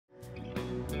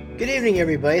Good evening,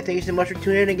 everybody. Thank you so much for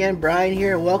tuning in again. Brian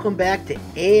here, and welcome back to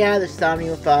AI the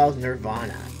Somnium Files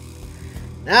Nirvana.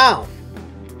 Now,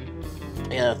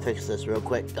 I gotta fix this real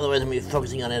quick, otherwise I'm gonna be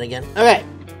focusing on it again. Okay,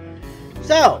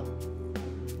 so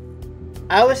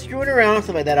I was screwing around with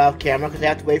stuff like that off camera because I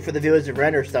have to wait for the viewers to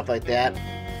render stuff like that.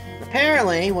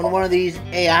 Apparently, when one of these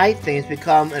AI things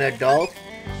become an adult,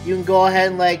 you can go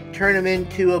ahead and like turn them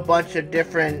into a bunch of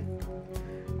different.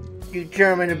 You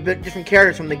turn them into different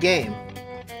characters from the game.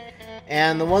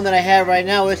 And the one that I have right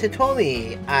now is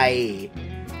Hitomi IE.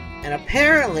 And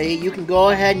apparently, you can go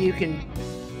ahead and you can,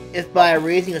 if by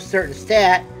raising a certain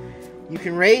stat, you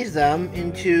can raise them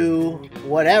into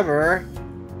whatever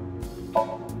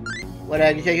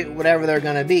they're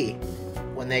gonna be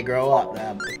when they grow up.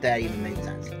 If that even makes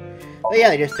sense. But yeah,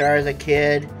 they just start as a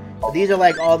kid. So these are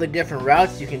like all the different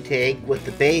routes you can take with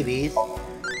the babies.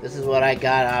 This is what I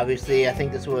got, obviously. I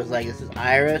think this is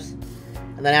Iris.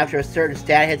 And then after a certain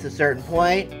stat hits a certain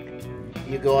point,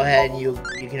 you go ahead and you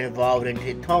can evolve it into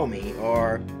Hitomi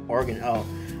or organ. Oh,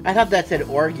 I thought that said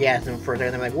orgasm for a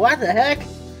second. I'm like, what the heck?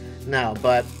 No,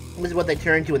 but this is what they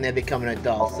turn into when they become an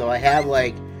adult. So I have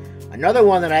like another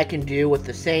one that I can do with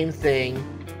the same thing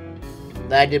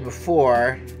that I did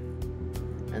before.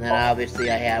 And then obviously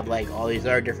I have like all these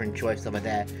other different choices, stuff like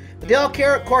that. But they all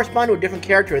correspond to a different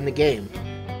character in the game.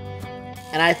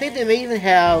 And I think they may even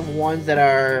have ones that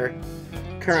are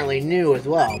currently new as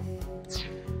well.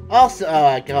 Also,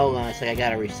 hold on a second, I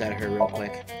gotta reset her real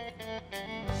quick.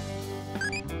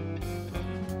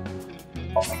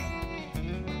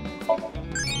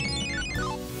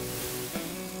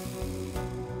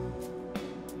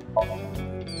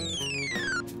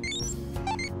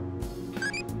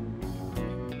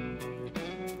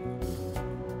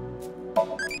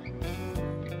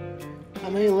 How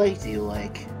many legs do you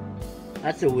like?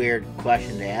 That's a weird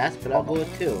question to ask, but I'll go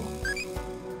with 2.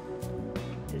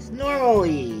 It's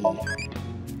normally.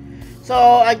 So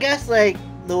I guess like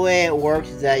the way it works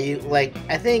is that you like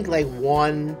I think like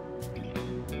one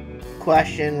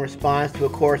question responds to a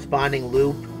corresponding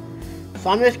loop. So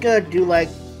I'm just gonna do like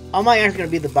all my answers are gonna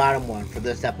be the bottom one for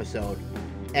this episode,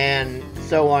 and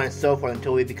so on and so forth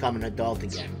until we become an adult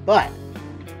again. But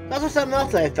there's also something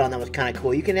else that I found that was kind of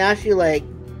cool. You can actually like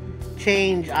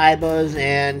change Aiba's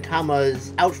and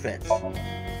Tama's outfits.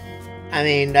 I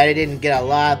mean, I didn't get a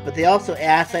lot, but they also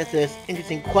ask like this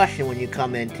interesting question when you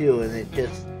come in too, and it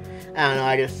just, I don't know,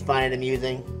 I just find it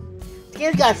amusing. The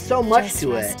game's got so much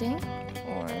to it.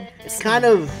 It's kind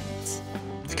of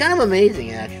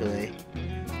amazing actually.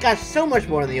 It's got so much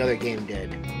more than the other game did.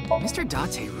 Mr.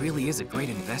 Date really is a great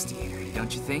investigator,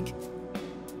 don't you think?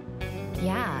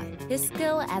 Yeah, his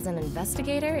skill as an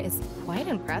investigator is quite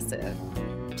impressive.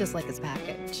 Just like his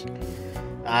package.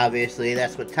 Obviously,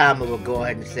 that's what Tama will go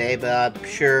ahead and say, but I'm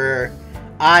sure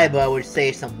Aiba would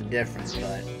say something different,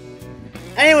 but...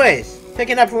 Anyways,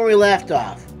 picking up where we left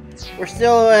off. We're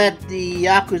still at the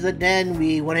Yakuza Den.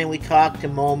 We went in, we talked to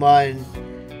Moma and...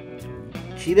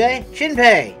 Shinpei!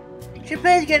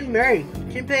 Shinpei's getting married.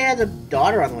 Shinpei has a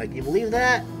daughter on the way. Can you believe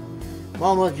that?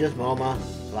 Moma's just Moma.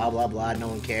 Blah, blah, blah. No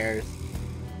one cares.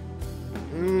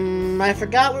 I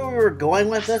forgot where we were going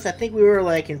with this. I think we were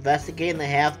like investigating the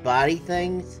half-body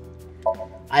things.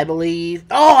 I believe.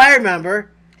 Oh, I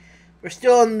remember. We're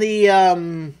still in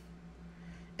the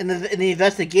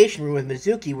investigation room with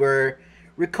Mizuki. We're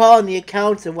recalling the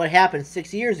accounts of what happened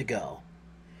 6 years ago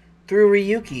through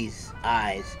Ryuki's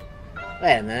eyes.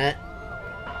 Wait a minute.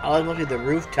 Oh, it must be the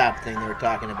rooftop thing they were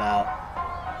talking about.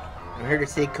 I'm here to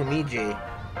see Komeji.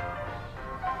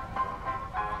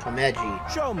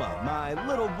 Shoma, my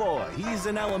little boy, he's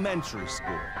in elementary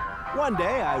school. One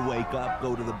day I wake up,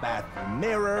 go to the bathroom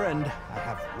mirror, and I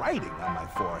have writing on my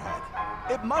forehead.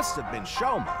 It must have been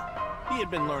Shoma. He had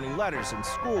been learning letters in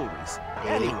school recently.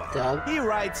 Anyway, he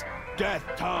writes, Death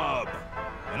Tub.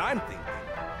 And I'm thinking,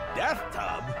 Death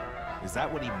Tub? Is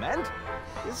that what he meant?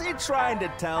 Is he trying to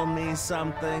tell me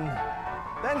something?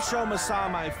 Then Shoma saw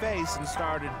my face and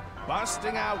started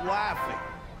busting out laughing.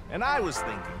 And I was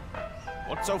thinking,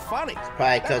 what's so funny? It's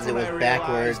probably because it was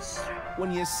backwards.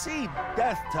 When you see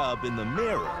Death Tub in the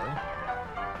mirror...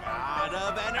 God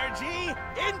of energy,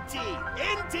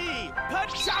 Inti,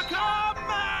 Pachaka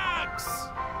Max!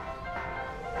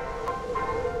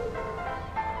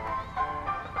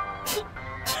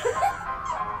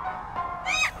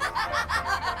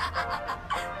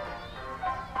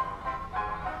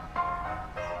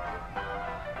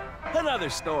 Another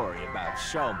story about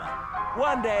Shoma.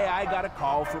 One day I got a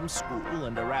call from school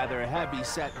and a rather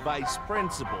heavy-set vice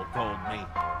principal told me,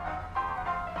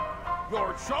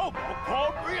 Your Shoma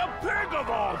called me a pig of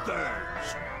all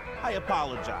things! I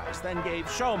apologized, then gave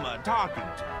Shoma a talking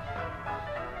to.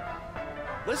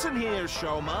 listen here,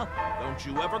 Shoma. Don't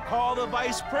you ever call the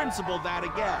vice principal that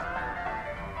again.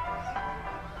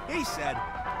 He said,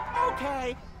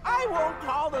 okay, I won't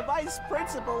call the vice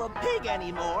principal a pig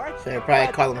anymore. So you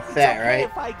probably call him fat, right?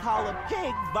 If I call a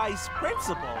pig vice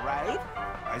principal, right?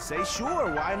 I say,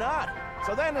 sure, why not?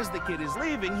 So then as the kid is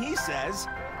leaving, he says,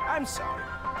 I'm sorry,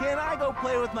 can I go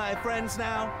play with my friends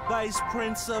now, vice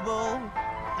principal?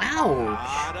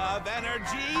 Ouch. Lot of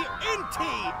energy,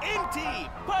 Inti,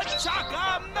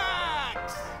 Pachaka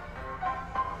Max!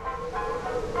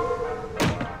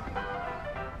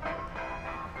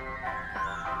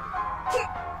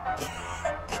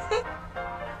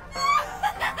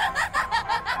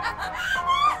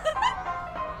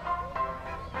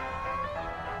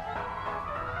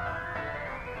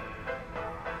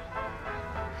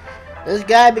 This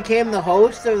guy became the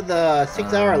host of the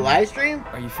 6-hour live stream?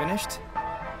 Are you finished?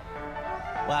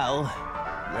 Well,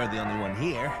 you're the only one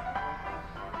here.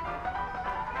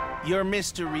 You're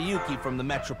Mr. Ryuki from the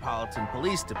Metropolitan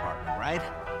Police Department, right?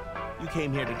 You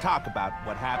came here to talk about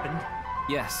what happened?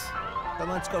 Yes. Then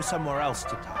let's go somewhere else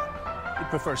to talk. You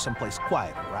prefer someplace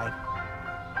quieter, right?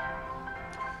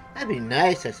 That'd be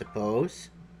nice, I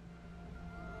suppose.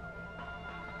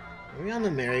 Are we on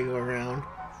the merry-go-round?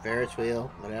 Ferris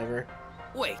wheel, whatever.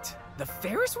 Wait, the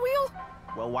Ferris wheel?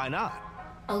 Well, why not?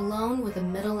 Alone with a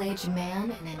middle-aged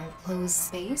man in an enclosed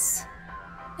space?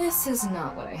 This is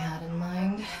not what I had in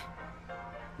mind.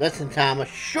 Listen, Thomas,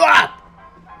 shut up!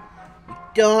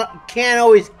 You can't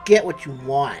always get what you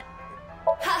want.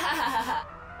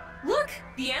 Look,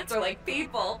 the ants are like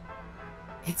people.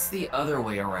 It's the other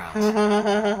way around.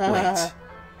 Wait,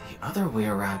 the other way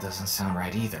around doesn't sound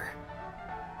right either.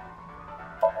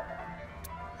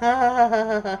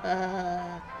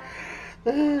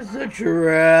 It's a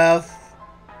giraffe.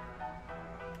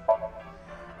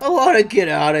 I want to get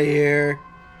out of here.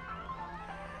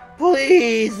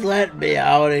 Please let me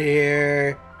out of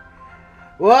here.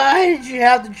 Why did you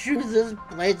have to choose this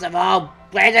place of all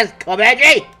places,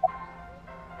 Komeji?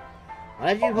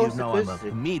 Why did you host You know the I'm a quiz?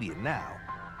 comedian now,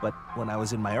 but when I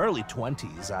was in my early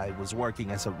 20s, I was working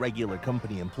as a regular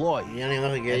company employee. You don't even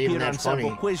look like you're I even appeared on that several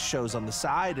funny. quiz shows on the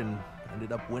side and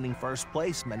ended up winning first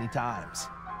place many times.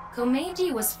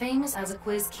 Komeji was famous as a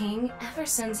quiz king ever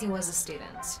since he was a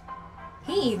student.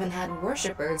 He even had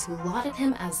worshippers who lauded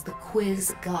him as the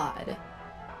quiz god.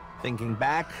 Thinking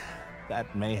back,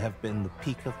 that may have been the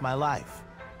peak of my life.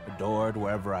 Adored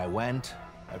wherever I went,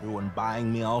 everyone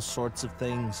buying me all sorts of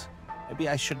things. Maybe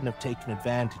I shouldn't have taken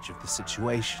advantage of the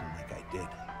situation like I did.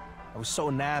 I was so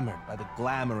enamored by the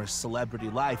glamorous celebrity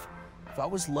life. I've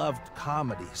always loved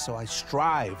comedy, so I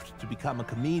strived to become a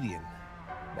comedian.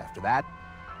 And after that,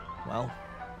 well,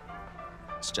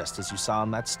 it's just as you saw on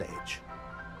that stage.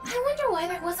 I wonder why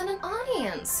there wasn't an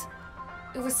audience.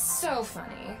 It was so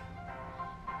funny.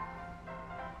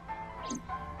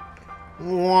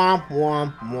 Womp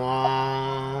womp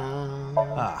womp.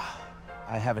 Ah,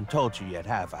 I haven't told you yet,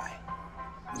 have I?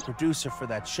 The producer for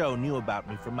that show knew about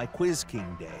me from my Quiz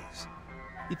King days.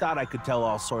 He thought I could tell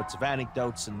all sorts of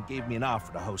anecdotes and gave me an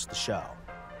offer to host the show.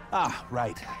 Ah,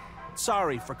 right.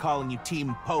 Sorry for calling you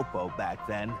Team Popo back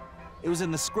then. It was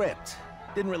in the script.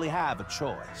 Didn't really have a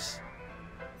choice.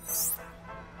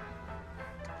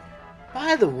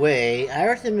 By the way,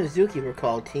 Iris and Mizuki were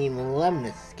called Team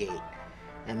Lemnis Skate,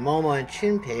 and Momo and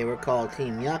Shinpei were called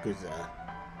Team Yakuza.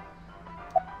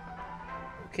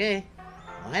 Okay,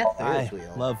 well, I have Ferris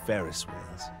wheel. I love Ferris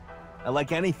wheels. I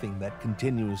like anything that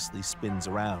continuously spins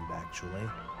around, actually.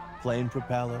 Plane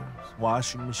propellers,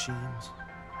 washing machines,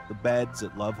 the beds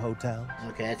at love hotels.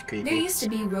 Okay, that's There creepy. used to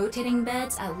be rotating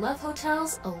beds at love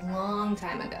hotels a long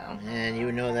time ago. And you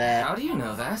would know that. How do you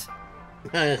know that? I'm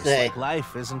gonna It's say. like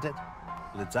life, isn't it?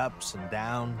 With its ups and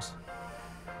downs.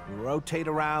 You rotate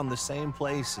around the same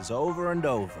places over and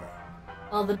over.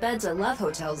 All the beds at love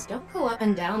hotels don't go up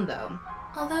and down, though.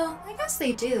 Although, I guess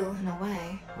they do, in a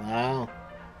way. Wow.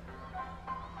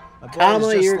 My boy Tama,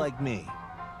 is just you're- like me,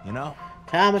 you know?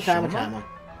 Tama.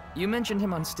 You mentioned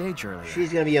him on stage earlier.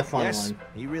 She's gonna be a fun Yes, one.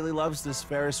 he really loves this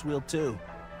Ferris wheel too.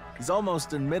 He's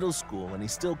almost in middle school and he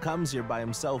still comes here by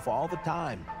himself all the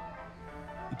time.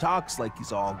 He talks like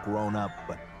he's all grown up,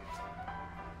 but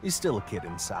he's still a kid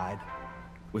inside.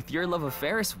 With your love of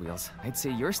Ferris wheels, I'd say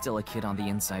you're still a kid on the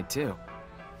inside too.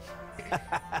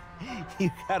 You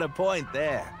got a point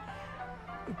there.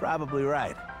 You're probably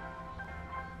right.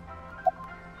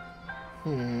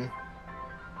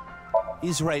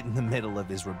 He's right in the middle of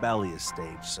his rebellious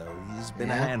stage, so he's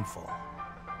been a Yeah. handful.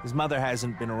 His mother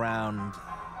hasn't been around for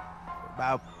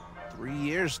about 3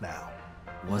 years now.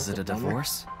 Was it a That's a bummer.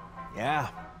 divorce? Yeah,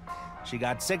 she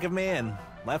got sick of me and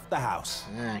left the house.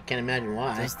 I can't imagine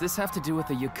why. Does this have to do with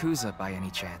the Yakuza by any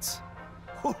chance?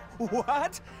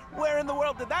 What? Where in the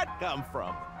world did that come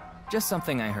from? Just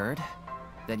something I heard.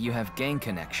 That you have gang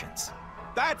connections.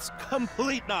 That's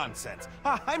complete nonsense.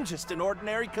 I'm just an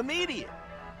ordinary comedian.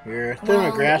 Your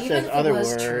thermograph says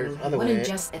otherwise. You wouldn't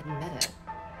just admit it.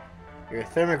 Your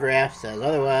thermograph says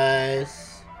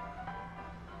otherwise.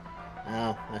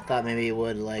 Oh, I thought maybe it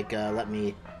would, like, let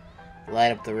me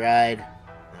light up the ride.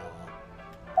 Oh,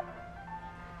 well.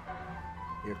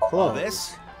 Your clothes. Oh,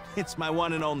 this? It's my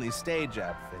one and only stage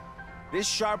outfit. This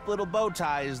sharp little bow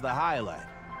tie is the highlight.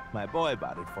 My boy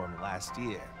bought it for me last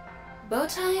year. Bow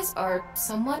ties are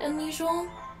somewhat unusual.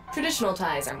 Traditional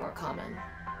ties are more common.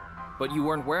 But you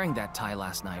weren't wearing that tie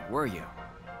last night, were you?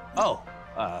 Oh,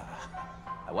 I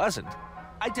wasn't.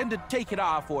 I tend to take it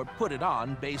off or put it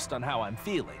on based on how I'm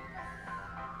feeling.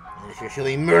 If you're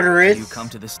feeling murderous. Do you come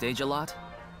to the stage a lot?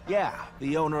 Yeah,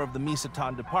 the owner of the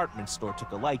Misatan department store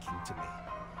took a liking to me.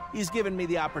 He's given me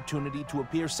the opportunity to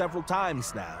appear several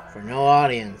times now. For no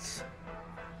audience.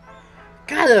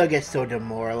 God, that'll get so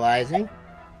demoralizing.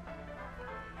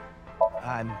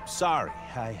 I'm sorry.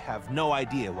 I have no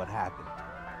idea what happened.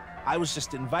 I was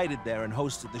just invited there and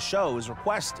hosted the show as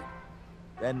requested.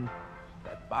 Then,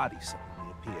 that body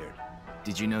suddenly appeared.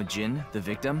 Did you know Jin, the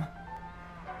victim?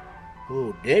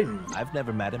 Who didn't? I've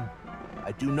never met him.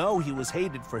 I do know he was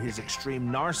hated for his extreme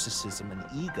narcissism and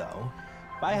ego.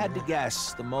 If I had to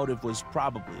guess, the motive was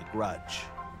probably a grudge.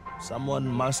 Someone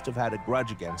must have had a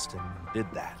grudge against him and did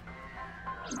that.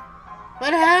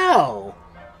 But how?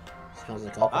 Smells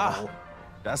like alcohol.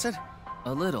 Does it?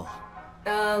 A little.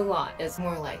 A lot is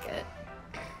more like it.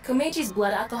 Komeji's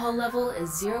blood alcohol level is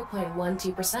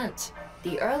 0.12%,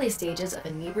 the early stages of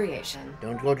inebriation.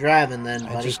 Don't go driving then,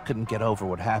 buddy. I just couldn't get over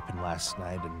what happened last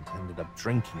night and ended up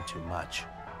drinking too much.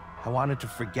 I wanted to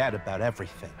forget about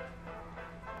everything.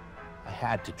 I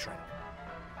had to drink.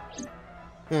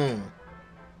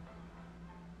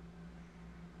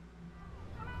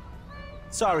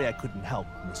 Sorry I couldn't help,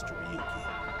 Mr. Ryuki.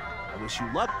 I wish you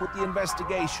luck with the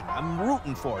investigation. I'm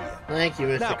rooting for you. Thank you,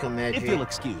 Mr. Now, Komeji. if you'll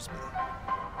excuse me.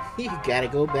 You gotta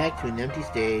go back to an empty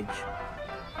stage.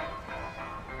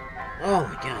 Oh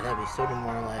my god, that'd be so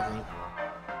demoralizing.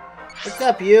 What's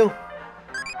up, you?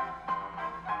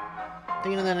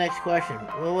 Thinking of the next question.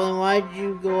 Well, then why'd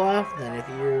you go off then if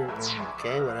you're...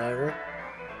 Okay, whatever.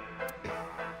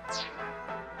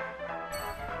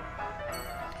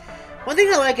 One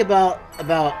thing I like about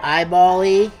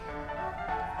Eyeball-y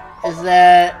is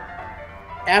that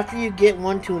after you get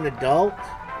one to an adult,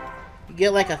 you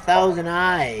get like 1,000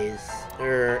 eyes,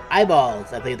 or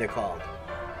eyeballs, I think they're called.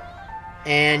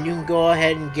 And you can go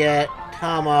ahead and get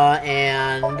Tama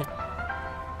and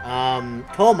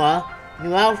Toma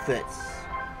new outfits.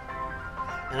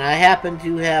 And I happen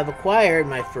to have acquired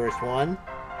my first one,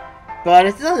 but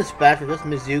it's nothing special, just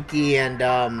Mizuki and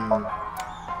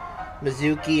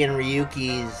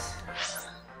Ryuki's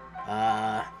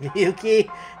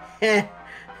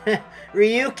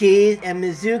Ryuki's and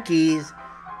Mizuki's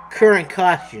current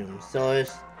costumes. So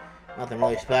it's nothing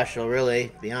really special, really,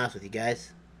 to be honest with you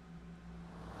guys.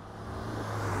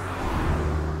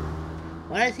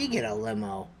 Why does he get a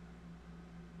limo?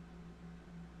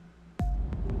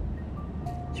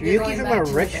 Is Ryuki from a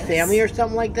rich family or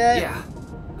something like that? Yeah.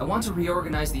 I want to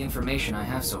reorganize the information I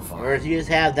have so far. Or does he just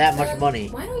have that much money?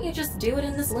 Why don't you just do it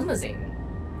in this limousine?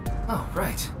 Oh,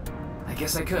 right. I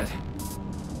guess I could.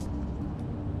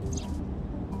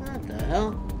 What the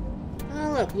hell?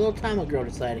 Oh, look, little Tama girl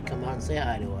decided to come out and say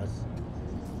hi to us.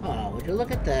 Oh, would you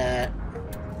look at that,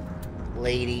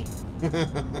 lady?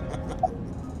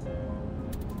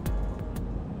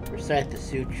 Recite the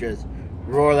sutras.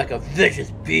 Roar like a vicious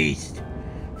beast.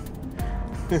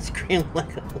 Scream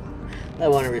like a... I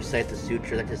want to recite the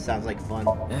sutra. That just sounds like fun.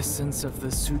 Essence of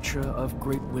the Sutra of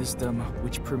Great Wisdom,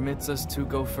 which permits us to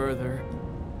go further.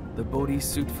 The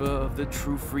Bodhisattva of the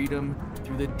true freedom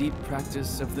through the deep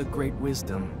practice of the Great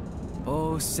Wisdom.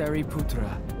 O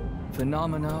Sariputra,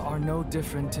 phenomena are no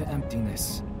different to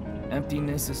emptiness.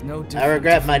 Emptiness is no different. I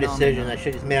regret my phenomena. decision. I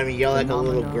should just made me yell like a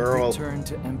little Phenomena girl. return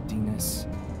to emptiness.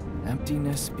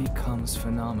 Emptiness becomes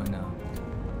phenomena.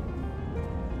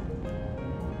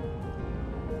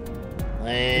 This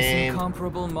Lame.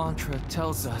 incomparable mantra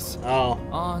tells us, Oh.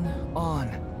 on,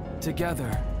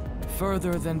 together,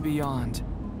 further than beyond,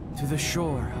 to the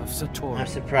shore of Satori. I'm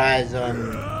surprised,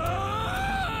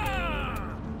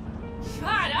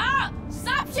 Shut up!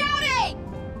 Stop shouting!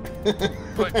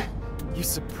 But you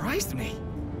surprised me.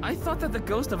 I thought that the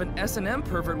ghost of an S&M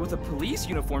pervert with a police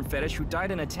uniform fetish who died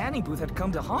in a tanning booth had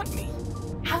come to haunt me.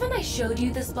 Haven't I showed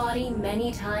you this body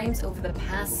many times over the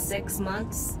past 6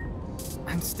 months?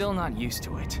 I'm still not used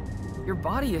to it. Your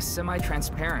body is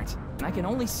semi-transparent, and I can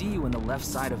only see you in the left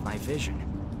side of my vision.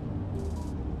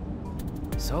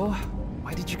 So,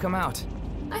 why did you come out?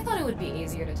 I thought it would be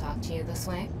easier to talk to you this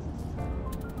way.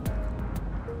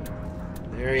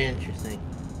 Very interesting.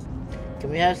 Can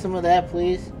we have some of that,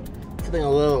 please? I'm feeling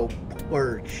a little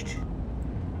parched.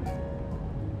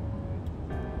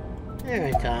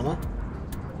 Alright, Tama.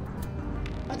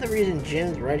 Not the reason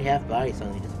Jin's right half body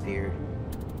suddenly disappeared.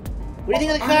 What do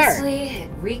you think of the car? Honestly, it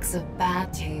reeks of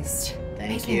bad taste. Thank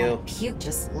Makes me you. want to puke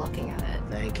just looking at it.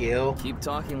 Thank you. Keep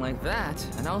talking like that,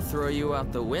 and I'll throw you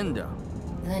out the window.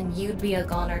 Then you'd be a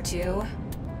goner too.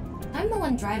 I'm the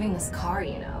one driving this car,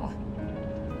 you know.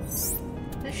 Is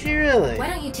she really? Why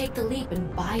don't you take the leap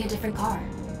and buy a different car?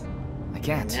 I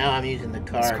can't. Now I'm using the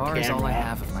car This car is all I camera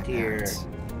have of my steer. parents.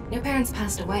 Your parents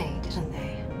passed away, didn't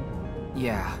they?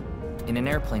 Yeah, in an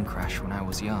airplane crash when I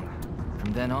was young.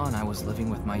 From then on, I was living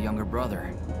with my younger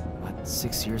brother. But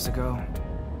 6 years ago,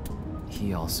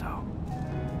 he also.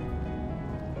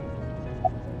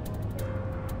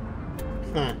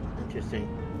 Huh, interesting.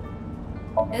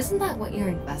 Isn't that what you're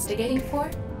investigating for?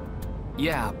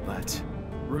 Yeah, but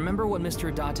remember what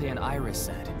Mr. Date and Iris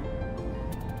said?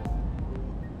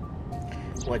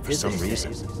 What For did some they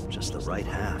reason, say? just the right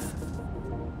half.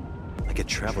 I could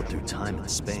travel through time and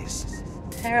space.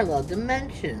 Parallel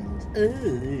dimensions.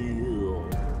 Ooh.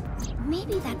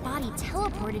 Maybe that body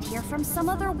teleported here from some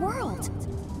other world.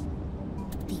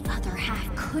 The other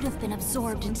half could have been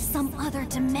absorbed into some other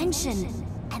dimension.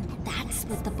 And that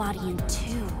split the body in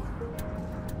two.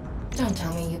 Don't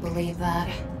tell me you believe that.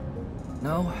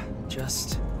 No,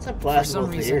 just It's a for plausible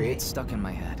some reason theory. it's stuck in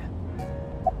my head.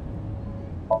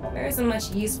 There isn't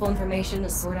much useful information to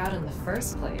sort out in the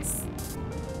first place.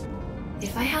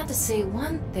 If I had to say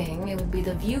one thing, it would be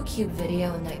the ViewCube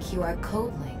video and that QR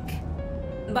code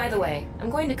link. By the way, I'm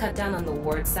going to cut down on the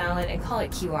word salad and call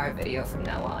it QR video from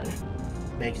now on.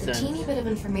 Makes The sense. teeny bit of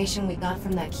information we got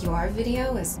from that QR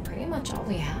video is pretty much all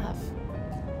we have.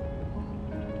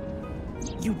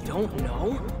 You don't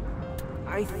know?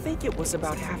 I think it was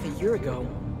about half a year ago.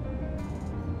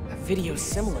 A video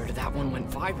similar to that one went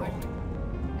viral.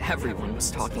 Everyone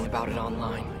was talking about it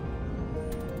online.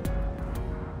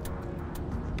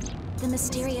 The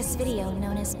mysterious video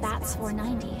known as Bats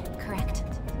 490, correct?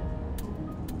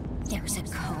 There's a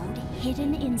code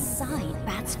hidden inside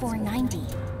Bats 490.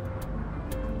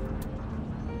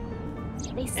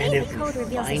 They And say if the we code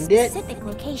reveals a find it- specific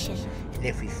location. And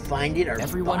if we find it, our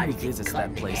Everyone who bodies visits cut that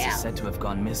in place half. is said to have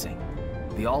gone missing.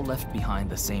 They all left behind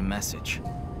the same message.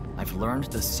 I've learned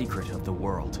the secret of the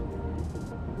world.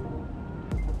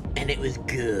 And it was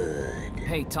good.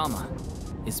 Hey, Tama.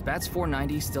 Is Bats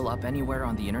 490 still up anywhere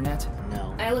on the internet?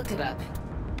 No. I looked it up.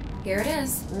 Here it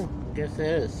is. Guess it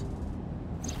is.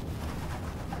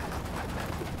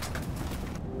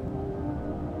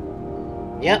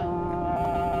 Yep.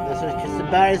 This was just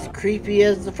about as creepy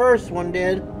as the first one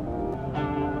did.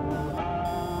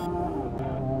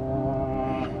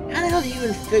 How the hell do you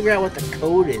even figure out what the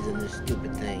code is in this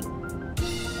stupid thing?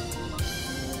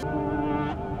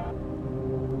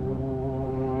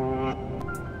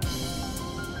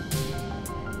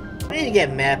 We need to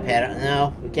get map pad.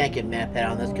 No, we can't get map pad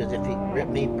on this because if he rip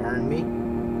me, burn me.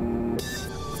 I'm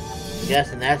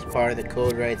guessing that's part of the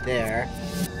code right there.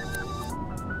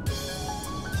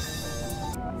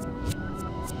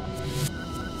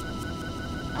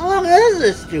 How long is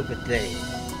this stupid thing?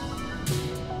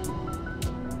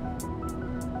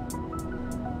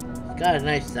 It's got a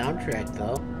nice soundtrack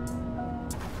though.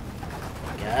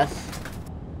 I guess.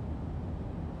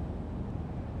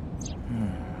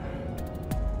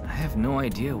 I have no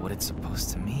idea what it's supposed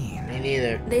to mean. Me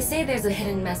neither. They say there's a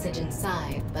hidden message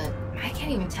inside, but I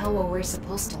can't even tell where we're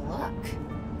supposed to look.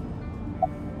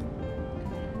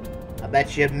 I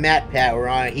bet you if Matt Pat were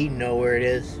on it, he'd know where it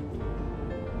is.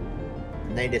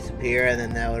 And they disappear, and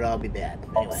then that would all be bad.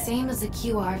 Anyway. Same as the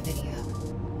QR video.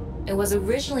 It was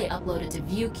originally uploaded to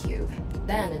ViewCube,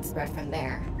 then it spread from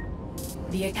there.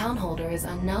 The account holder is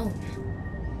unknown.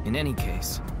 In any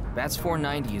case, Bats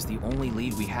 490 is the only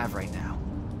lead we have right now.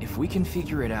 If we can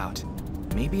figure it out,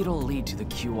 maybe it'll lead to the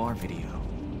QR video.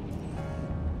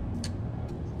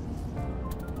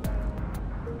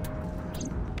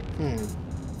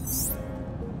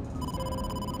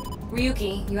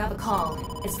 Ryuki, you have a call.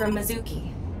 It's from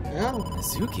Mizuki. Oh.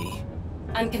 Mizuki?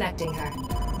 I'm connecting her.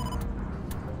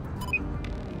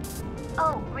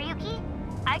 Oh, Ryuki?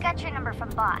 I got your number from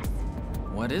Boss.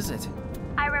 What is it?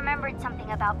 I remembered something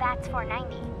about Bats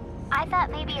 490. I thought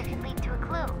maybe it could lead to a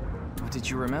clue. What did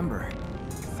you remember?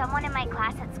 Someone in my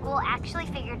class at school actually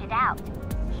figured it out.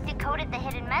 He decoded the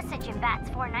hidden message in Bats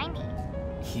 490.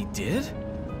 He did?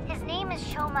 His name is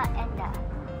Shoma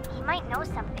Enda. He might know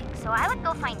something, so I would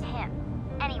go find him.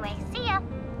 Anyway, see ya!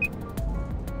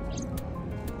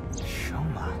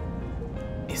 Shoma.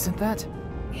 Isn't that?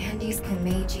 Andy's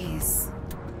Komeji's.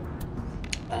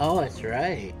 Oh, that's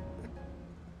right.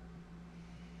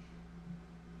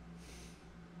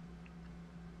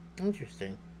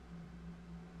 Interesting.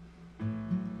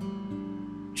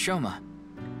 Shoma,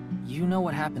 you know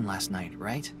what happened last night,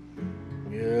 right?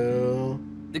 Yeah.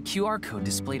 The QR code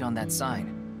displayed on that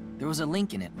sign. There was a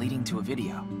link in it leading to a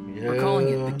video. Yeah. We're calling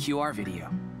it the QR video.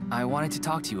 I wanted to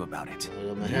talk to you about it. I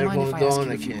got my Do you mind if I headphones ask on,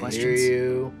 you I a few can't questions? hear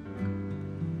you.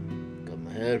 Got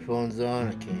my headphones on,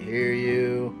 I can't hear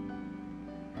you.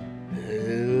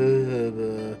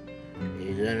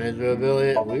 He's in his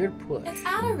rebellion. Weird push. It's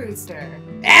Ada Rooster.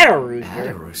 Ada Rooster.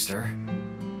 Ada Rooster.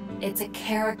 It's a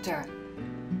character.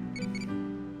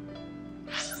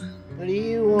 What do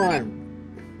you want?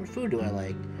 What food do I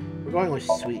like? We're going with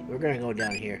sweet. We're gonna go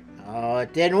down here. Oh,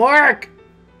 it didn't work!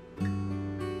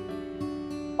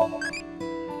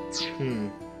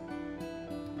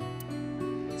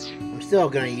 I'm still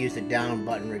gonna use the down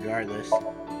button regardless.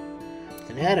 It's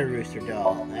an Ada Rooster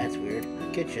doll. That's weird.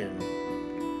 A kitchen.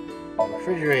 A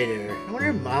refrigerator. I wonder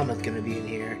if Mama's gonna be in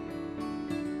here.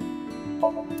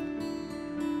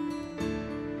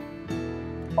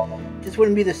 Just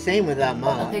wouldn't be the same without A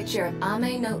Mama. picture of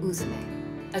Ame no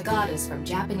Uzume, a goddess from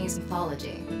Japanese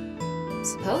mythology.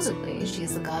 Supposedly,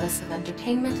 she's the goddess of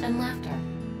entertainment and laughter.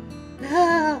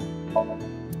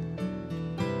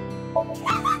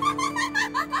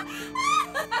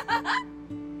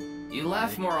 You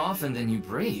laugh more often than you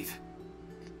breathe.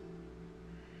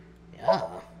 Yeah.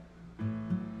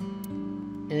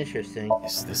 Interesting.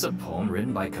 Is this a poem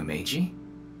written by Komeji?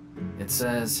 It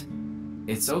says,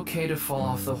 "It's okay to fall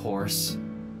off the horse.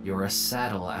 You're a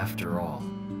saddle after all."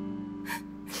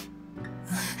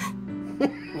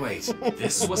 Wait,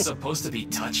 this was supposed to be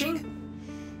touching?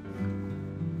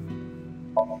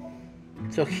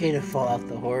 It's okay to fall off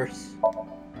the horse.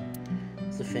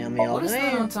 It's a family all What is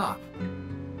that on top?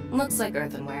 Looks like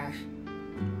earthenware.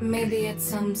 Maybe it's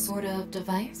some sort of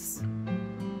device?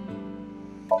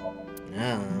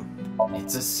 No.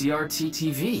 It's a CRT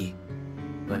TV.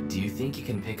 But do you think you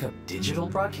can pick up digital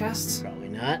broadcasts? Probably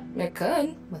not. It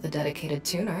could, with a dedicated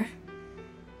tuner.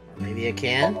 Or maybe it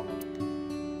can.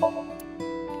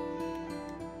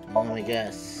 Let me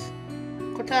guess.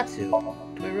 Kotatsu.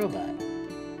 Toy robot.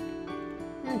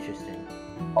 Interesting.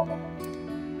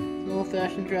 An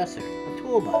old-fashioned dresser. A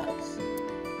toolbox.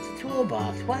 It's a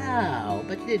toolbox. Wow.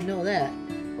 Bet you didn't know that.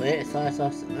 Wait, I saw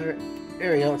some.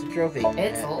 There we go. It's a trophy.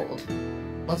 It's old.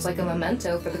 Looks like a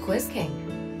memento for the Quiz King.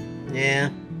 Yeah.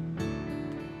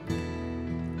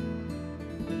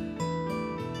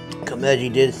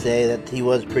 Komeji did say that he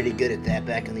was pretty good at that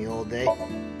back in the old day.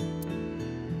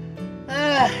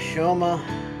 Ah, Shoma.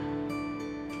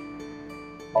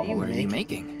 What What are you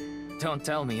making? Don't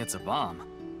tell me it's a bomb.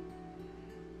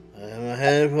 I have my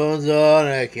headphones on,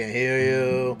 I can't hear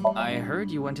you. I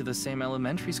heard you went to the same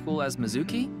elementary school as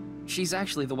Mizuki? She's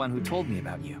actually the one who told me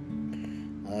about you.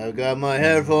 I've got my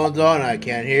headphones on, I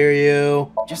can't hear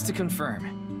you. Just to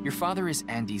confirm, your father is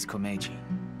Andy's Komeji,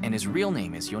 and his real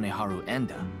name is Yoneharu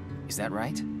Enda. Is that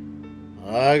right?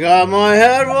 I got my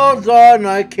headphones on,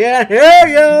 I can't hear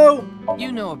you!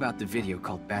 You know about the video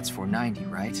called Bats 490,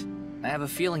 right? I have a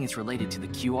feeling it's related to the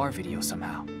QR video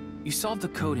somehow. You solved the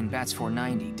code in Bats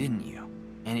 490, didn't you?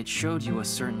 And it showed you a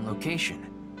certain location.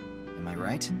 Am I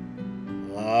right?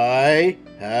 I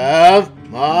have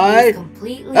my He's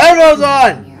completely headphones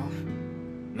on! you.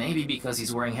 Maybe because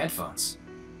he's wearing headphones.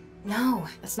 No,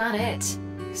 that's not it.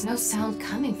 There's no sound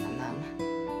coming from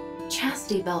them.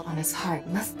 Chastity belt on his heart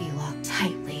must be locked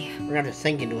tightly. We're gonna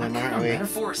sink into him, What kind aren't of we?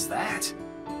 metaphor is that?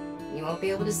 You won't be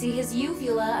able to see his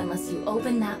uvula unless you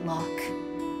open that lock.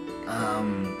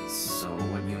 So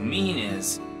what you mean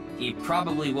is, he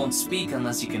probably won't speak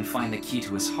unless you can find the key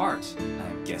to his heart,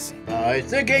 I'm guessing. I'm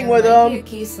thinking There with might be a him.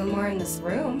 key somewhere in this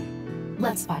room.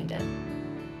 Let's find it.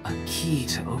 A key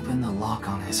to open the lock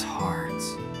on his heart.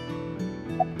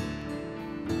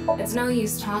 It's no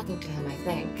use talking to him, I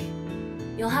think.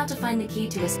 You'll have to find the key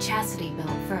to his chastity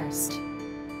belt first.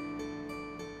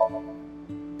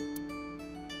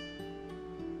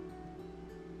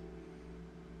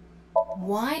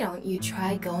 Why don't you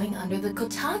try going under the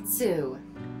kotatsu?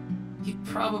 He'd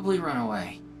probably run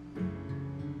away.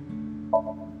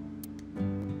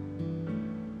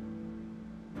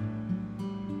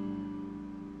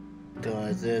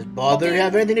 Does this bother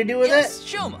have anything to do with Yes,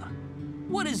 Shoma.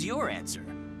 What is your answer?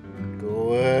 it? Go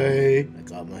away. I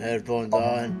got my headphones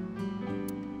on.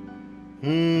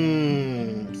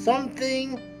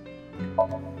 Something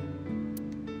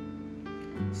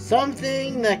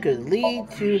Something that could lead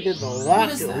to the What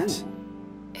is that?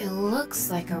 It looks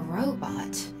like a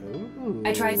robot. Ooh.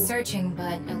 I tried searching,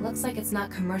 but it looks like it's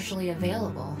not commercially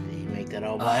available. Did he make that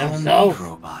all by A himself?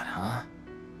 homemade robot, huh?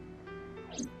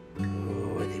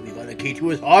 Ooh, I think we got a key to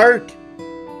his heart.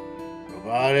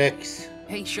 Robotics.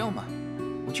 Hey, Shoma.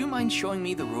 Would you mind showing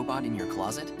me the robot in your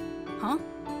closet? Huh?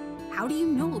 How do you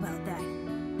know about that?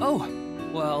 Oh,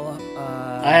 well,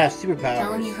 I have superpowers.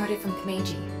 Tell him you heard it from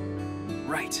Komeji.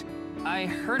 right. I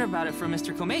heard about it from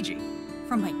Mr. Komeji.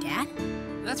 From my dad?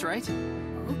 That's right.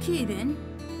 Okay then.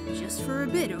 Just for a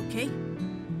bit, okay?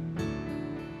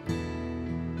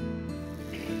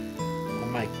 Oh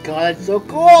my god, it's so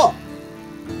cool!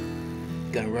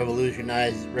 Gonna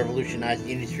revolutionize the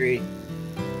industry.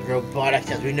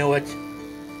 Robotics as we know it.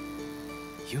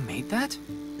 You made that?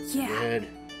 Yeah. Good.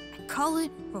 I call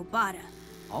it Robota.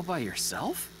 All by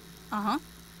yourself? Uh-huh.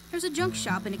 There's a junk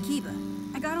shop in Akiba.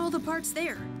 I got all the parts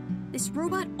there. This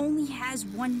robot only has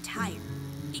one tire.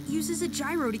 It uses a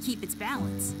gyro to keep its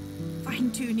balance.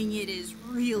 Fine-tuning it is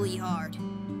really hard.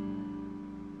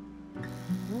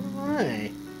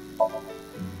 Alright.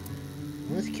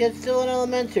 This kid's still in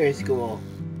elementary school.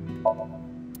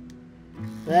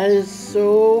 That is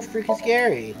so freaking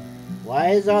scary. Why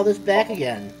is all this back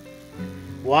again?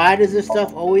 Why does this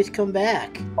stuff always come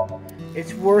back?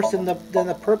 It's worse than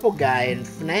the purple guy in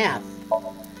FNAF.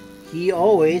 He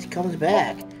always comes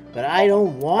back. But I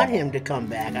don't want him to come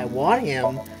back. I want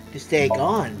him to stay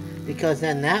gone. Because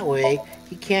then that way,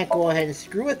 he can't go ahead and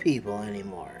screw with people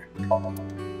anymore.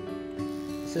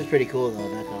 This is pretty cool though,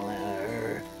 not gonna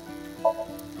lie.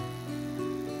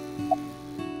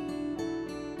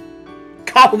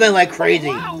 Compliment like crazy!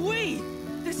 Wowee!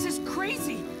 This is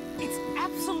crazy! It's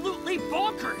absolutely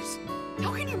bonkers!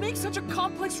 How can you make such a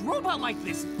complex robot like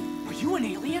this? Are you an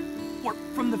alien? Or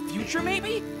from the future,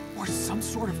 maybe? Or some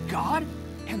sort of god?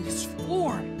 And this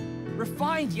form!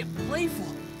 Refined yet playful.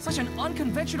 Such an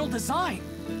unconventional design.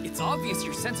 It's obvious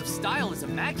your sense of style is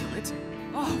immaculate.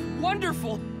 Oh,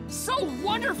 wonderful! So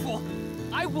wonderful!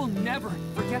 I will never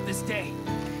forget this day.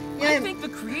 I thank the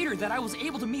creator that I was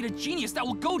able to meet a genius that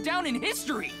will go down in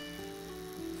history!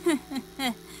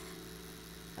 I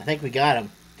think we got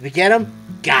him. Did we get him?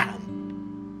 Got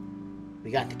him! We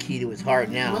got the key to his heart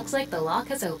now. Looks like the lock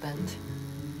has opened.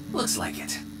 Looks like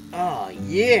it. Oh,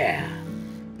 yeah!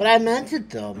 But I meant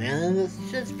it though, man. This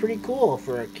shit's pretty cool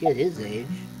for a kid his age.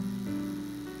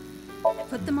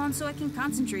 Put them on so I can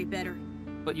concentrate better.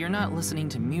 But you're not listening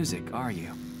to music, are you?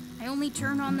 I only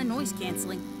turn on the noise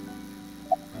canceling.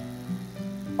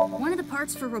 One of the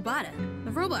parts for Robota,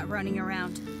 the robot running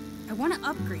around. I want to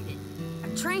upgrade it.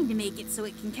 I'm trying to make it so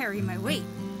it can carry my weight.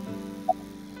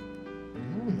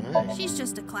 Oh, nice. She's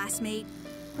just a classmate.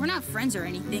 We're not friends or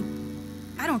anything.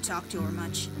 I don't talk to her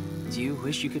much. Do you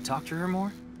wish you could talk to her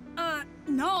more?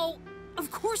 No. Of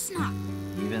course not.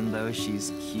 Even though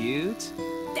she's cute?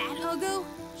 That Uggo?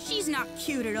 She's not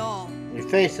cute at all. Your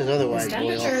face says otherwise, His Boyle.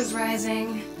 temperature is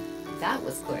rising. That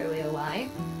was clearly a lie.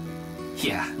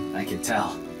 Yeah, I can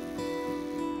tell.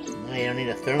 No, you don't need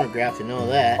a thermograph to know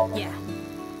that. Yeah.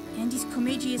 Andy's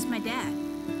Komeji is my dad.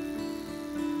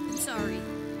 Sorry.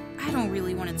 I don't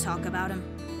really want to talk about him.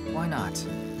 Why not?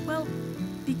 Well,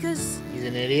 because... He's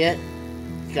an idiot.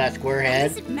 He's got a square Why head.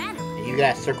 does it matter? And you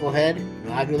got a circle head,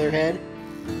 nodular head.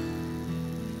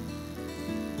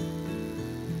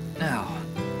 Now,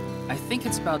 I think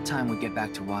it's about time we get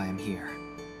back to why I'm here.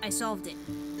 I solved it.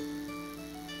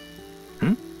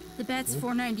 Hmm? The BATS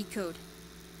 490 code.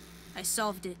 I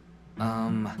solved it.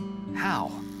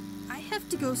 How? I have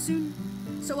to go soon,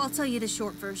 so I'll tell you the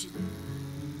short version.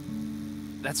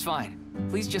 That's fine.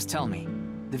 Please just tell me.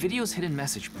 The video's hidden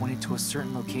message pointed to a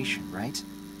certain location, right?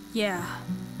 Yeah.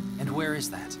 And where is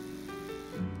that?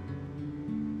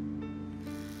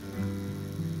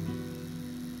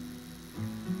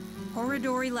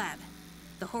 Horadori Lab.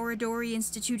 The Horadori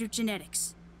Institute of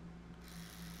Genetics.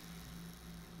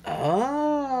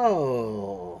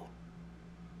 Oh.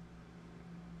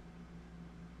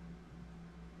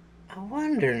 I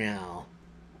wonder now.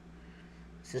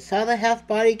 Is this how the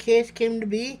half-body case came to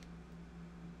be?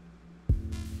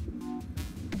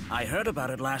 I heard about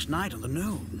it last night on the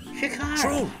news. Chikara.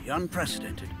 Truly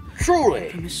unprecedented. Truly.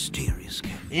 A mysterious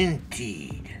case.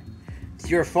 Indeed. It's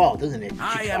your fault, isn't it,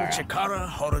 Chikara? I am Chikara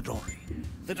Horadori,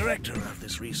 the director of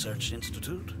this research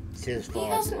institute. It's his He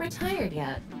fault. hasn't retired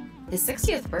yet. His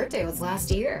 60th birthday was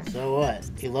last year. So what?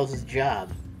 He loves his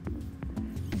job.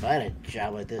 If I had a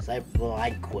job like this, I'd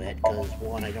quit, because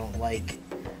one, I don't like...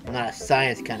 I'm not a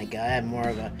science kind of guy. I'm more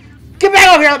of a... Get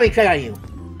back over here! Let me check on you!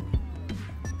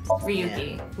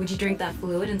 Ryuki, would you drink that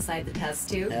fluid inside the test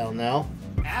tube? Hell no.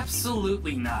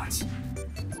 Absolutely not.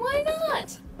 Why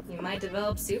not? You might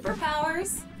develop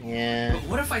superpowers. Yeah. But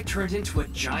what if I turned into a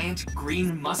giant,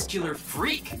 green, muscular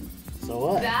freak? So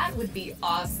what? That would be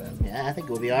awesome. Yeah, I think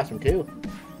it would be awesome too.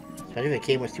 Especially if it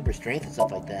came with super strength and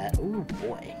stuff like that. Ooh,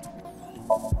 boy.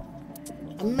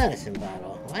 A medicine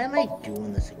bottle. Why am I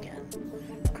doing this again?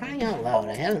 Crying out loud.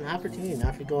 I had an opportunity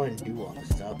not to go and do all this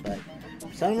stuff, but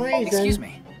for some reason... Excuse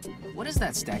me. What is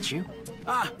that statue?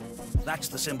 Ah, that's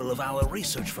the symbol of our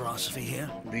research philosophy here.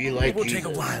 Be like It will Jesus.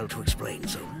 take a while to explain,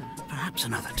 so perhaps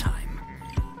another time.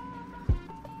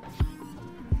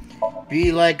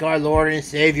 Be like our Lord and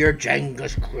Savior,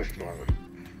 Genghis Chrysler.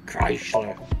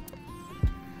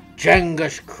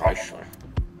 Genghis Chrysler.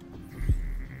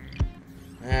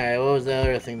 Alright, what was the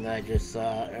other thing that I just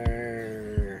saw?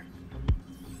 A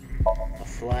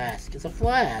flask. It's a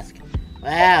flask.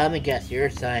 Wow, let me guess. You're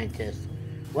a scientist.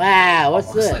 Wow,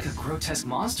 what's Looks this? like a grotesque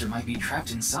monster might be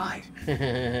trapped inside.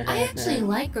 I actually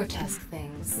like grotesque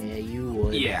things. Yeah, you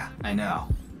would. Yeah, I know.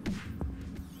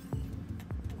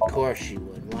 Of course you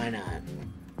would. Why not?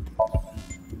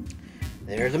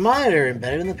 There's a monitor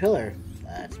embedded in the pillar.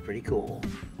 That's pretty cool.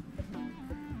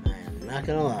 I'm not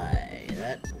gonna lie.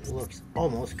 That looks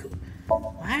almost cool.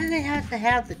 Why do they have to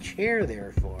have the chair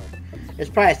there for? It's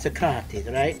probably Socrates,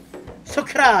 right?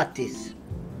 Socrates!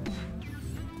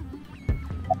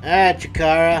 Alright,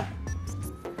 Chikara.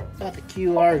 About the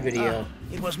QR video.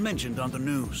 It was mentioned on the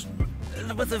news,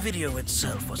 but the video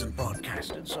itself wasn't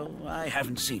broadcasted, so I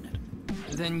haven't seen it.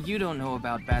 Then you don't know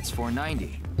about Bats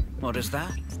 490. What is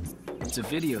that? It's a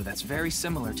video that's very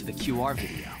similar to the QR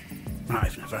video.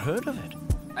 I've never heard of it.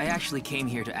 I actually came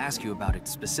here to ask you about it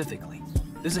specifically.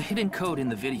 There's a hidden code in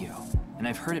the video, and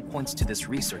I've heard it points to this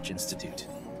research institute.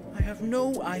 I have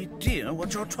no idea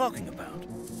what you're talking about.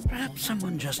 Perhaps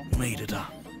someone just made it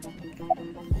up.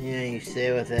 Yeah, you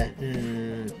say with that.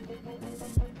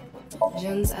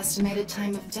 Jun's estimated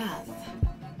time of death.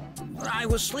 I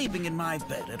was sleeping in my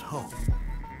bed at home.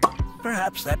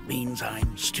 Perhaps that means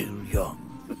I'm still young.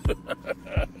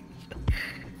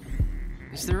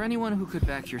 Is there anyone who could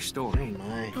back your story? Oh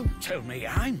my. Don't tell me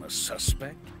I'm a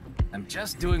suspect. I'm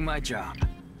just doing my job.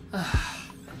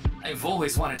 I've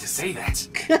always wanted to say that.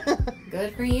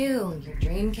 Good for you. Your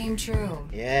dream came true.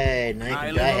 Yay, now you I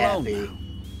can die live alone happy. now.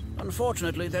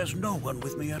 Unfortunately, there's no one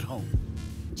with me at home.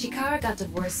 Chikara got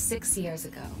divorced 6 years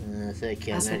ago. So I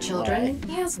can't As for imagine children, why.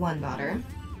 he has one daughter.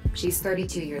 She's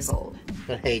 32 years old.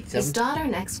 But hates him. His daughter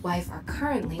and ex-wife are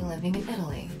currently living in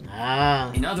Italy.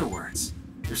 Ah, In other words,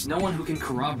 there's no one who can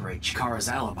corroborate Chikara's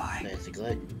alibi.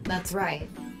 basically. That's right.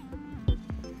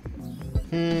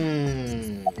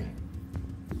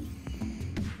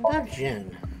 What about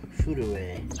Jin?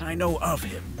 Fudue. I know of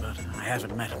him, but I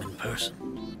haven't met him in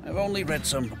person. I've only read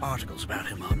some articles about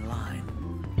him online.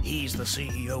 He's the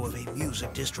CEO of a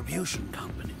music distribution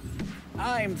company.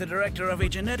 I'm the director of a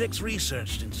genetics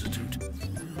research institute.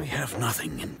 We have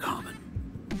nothing in common.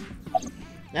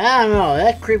 I don't know,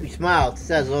 that creepy smile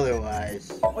says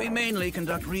otherwise. We mainly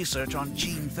conduct research on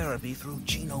gene therapy through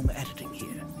genome editing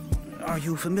here. Are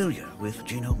you familiar with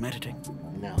genome editing?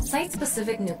 No.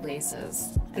 Site-specific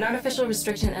nucleases. An artificial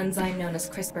restriction enzyme known as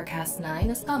CRISPR-Cas9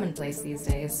 is commonplace these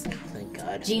days. Thank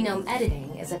God. Genome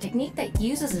editing is a technique that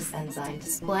uses this enzyme to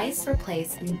splice,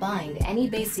 replace, and bind any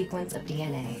base sequence of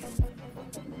DNA.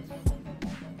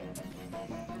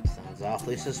 Sounds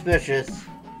awfully suspicious.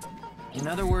 In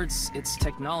other words, it's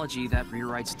technology that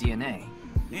rewrites DNA.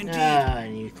 Indeed. Ah,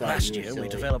 and you thought Last you were year, we silly.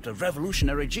 developed a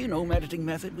revolutionary genome editing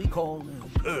method we call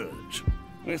PURGE.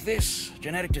 With this,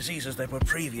 genetic diseases that were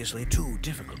previously too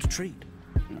difficult to treat,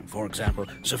 for example,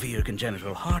 severe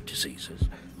congenital heart diseases,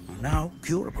 are now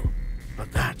curable.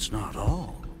 But that's not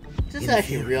all. Is this In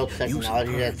actually theory, real using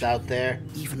technology that's PURGE, out there?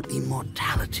 even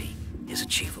immortality is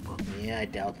achievable. Yeah, I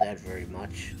doubt that very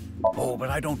much. Oh, but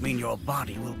I don't mean your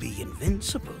body will be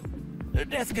invincible.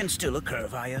 Death can still occur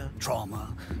via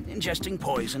trauma, ingesting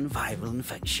poison, viral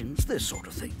infections, this sort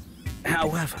of thing.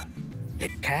 However,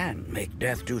 it can make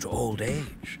death due to old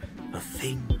age a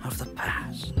thing of the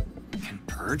past. Can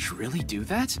Purge really do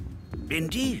that?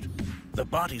 Indeed. The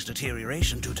body's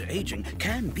deterioration due to aging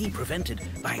can be prevented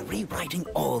by rewriting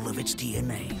all of its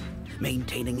DNA,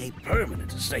 maintaining a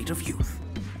permanent state of youth.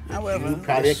 However, You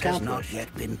probably this has not accomplished.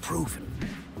 yet been proven.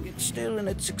 It's still in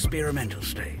its experimental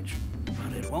stage.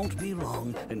 But it won't be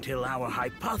long until our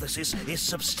hypothesis is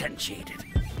substantiated.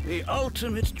 The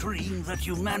ultimate dream that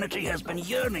humanity has been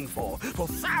yearning for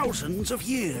thousands of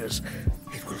years.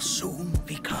 It will soon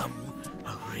become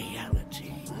a reality.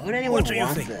 Why would anyone What do you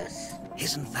want think? this?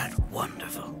 Isn't that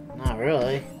wonderful? Not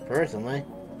really, personally.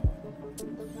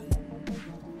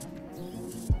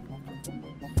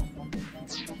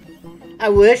 I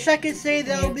wish I could say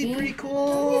that would be Ryuki, pretty cool.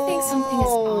 Don't you think something is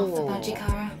off about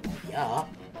Chikara? Yeah.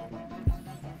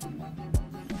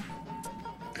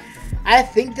 I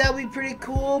think that would be pretty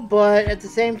cool, but at the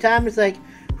same time, it's like,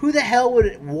 who the hell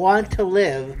would want to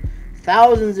live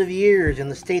thousands of years in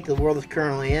the state the world is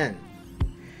currently in?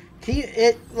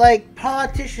 Like,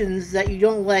 politicians that you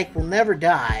don't like will never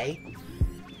die.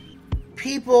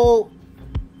 People,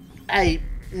 I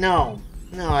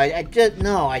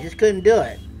just couldn't do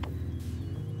it.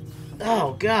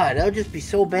 Oh god, that would just be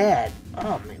so bad.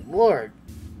 Oh my lord.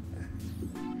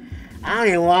 I don't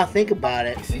even want to think about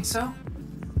it. You think so?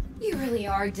 You really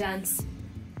are dense.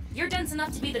 You're dense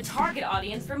enough to be the target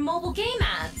audience for mobile game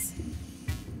ads.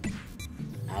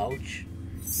 Ouch.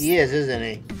 He is, isn't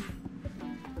he?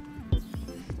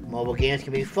 Mobile games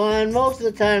can be fun. Most of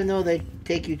the time, though, they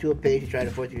take you to a page to try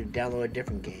to force you to download a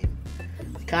different game.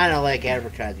 It's kind of like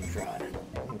advertising fraud,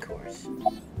 of course.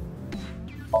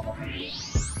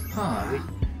 Huh.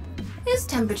 His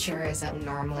temperature is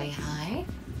abnormally high,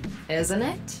 isn't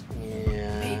it?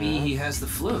 Yeah. Maybe he has the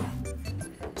flu.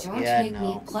 Don't make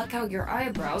me pluck out your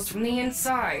eyebrows from the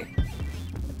inside.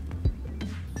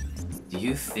 Do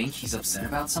you think he's upset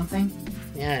about something?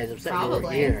 Yeah, he's upset Probably.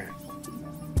 over here.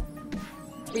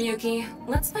 Ryuki,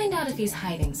 let's find out if he's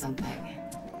hiding something.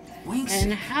 Winks.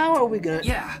 And how are we gonna...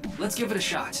 Yeah, let's give it a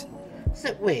shot.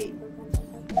 So, wait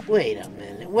a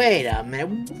minute.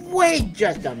 Wait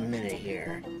just a minute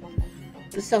here.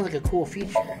 This sounds like a cool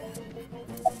feature.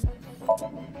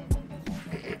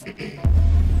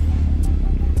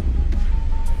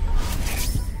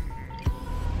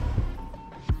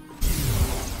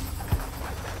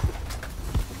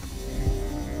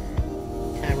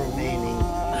 Time remaining.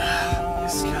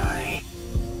 This guy.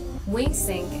 Wing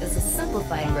Sync is a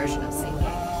simplified version of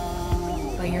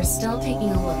syncing, but you're still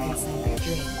taking a look inside their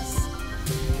dreams.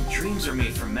 Dreams are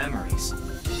made from memories,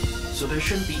 so there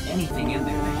shouldn't be anything in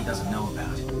there that he doesn't know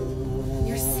about.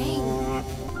 You're saying...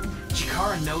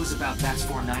 Chikara knows about Bats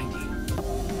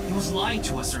 490. He was lying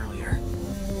to us earlier.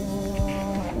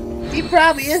 He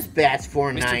probably is Bats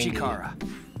 490. Mr. Chikara,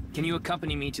 can you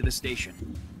accompany me to the station?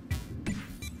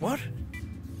 What?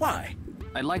 Why?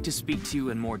 I'd like to speak to you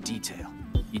in more detail.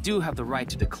 You do have the right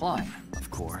to decline, of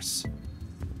course.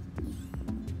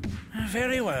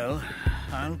 Very well.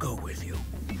 I'll go with you.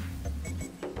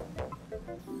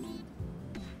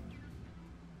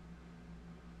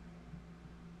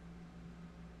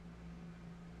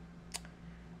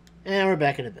 And we're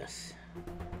back in Abyss.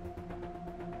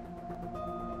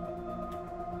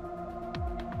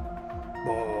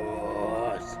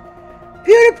 Boss.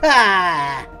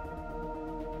 PewDiePie!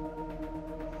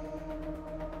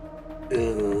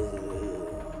 Ooh.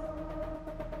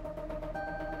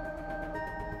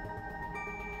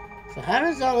 So how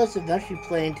does all this eventually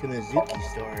play into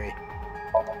Mizuki's story?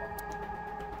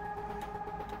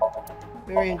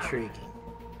 Very intriguing.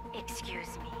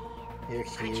 Excuse me. You're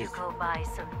Could you excused. go buy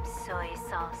some soy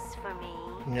sauce for me?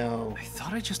 No. I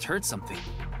thought I just heard something.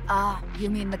 Ah, you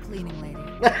mean the cleaning lady.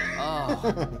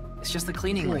 Oh, it's just the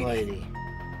cleaning lady.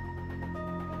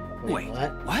 Wait,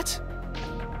 what? what?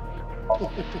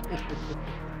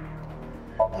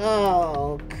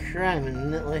 Oh,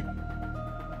 criminally.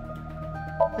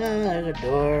 Oh, there's a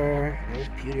door. There's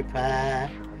PewDiePie.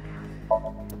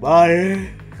 Body.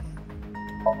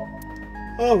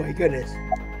 Oh my goodness.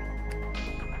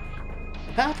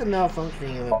 About the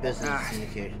malfunctioning of a business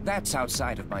communication. That's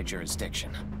outside of my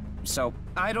jurisdiction. So,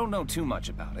 I don't know too much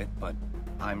about it, but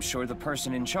I'm sure the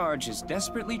person in charge is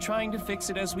desperately trying to fix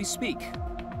it as we speak.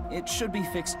 It should be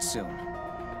fixed soon.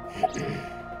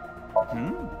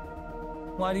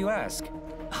 Why do you ask?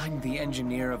 I'm the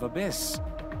engineer of Abyss.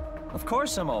 Of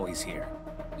course I'm always here.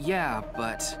 Yeah,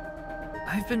 but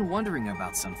I've been wondering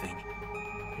about something.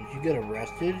 Did you get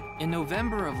arrested? In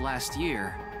November of last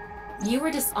year... You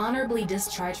were dishonorably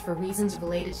discharged for reasons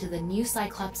related to the new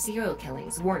Cyclops serial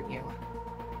killings, weren't you?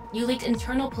 You leaked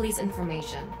internal police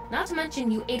information, not to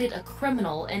mention you aided a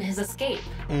criminal in his escape.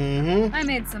 I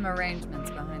made some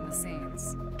arrangements behind the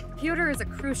scenes. Pewter is a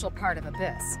crucial part of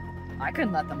Abyss. I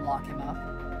couldn't let them lock him up.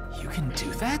 You can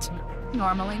do that?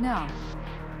 Normally, no.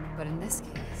 But in this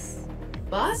case...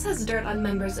 Boss has dirt on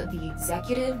members of the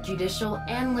executive, judicial,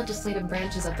 and legislative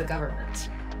branches of the government.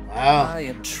 Wow. I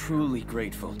am truly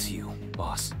grateful to you,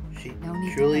 boss. She No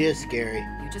need truly to is scary.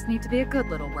 You just need to be a good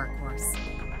little workhorse.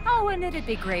 Oh, and it'd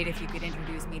be great if you could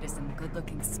introduce me to some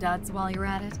good-looking studs while you're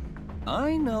at it.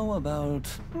 I know about...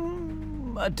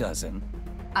 a dozen.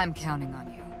 I'm counting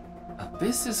on you.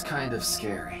 Abyss is kind of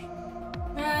scary.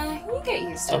 You get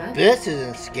used to it. Abyss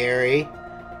isn't scary.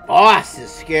 Boss is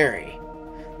scary.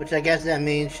 Which I guess that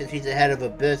means since he's the head of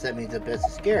Abyss, that means Abyss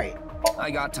is scary.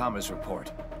 I got Tama's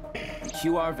report. The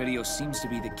QR video seems to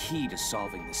be the key to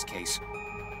solving this case.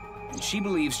 And she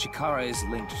believes Chikara is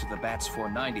linked to the Bats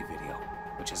 490 video,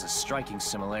 which is a striking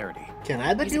similarity. Can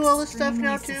I do all this stuff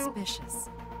now too? Suspicious.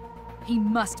 He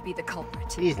must be the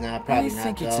culprit. He's not, probably not. I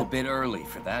think it's a bit early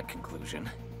for that conclusion.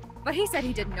 But he said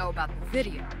he didn't know about the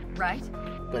video, right?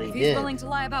 But if he's willing to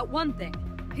lie about one thing,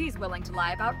 he's willing to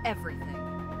lie about everything.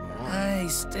 I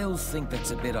still think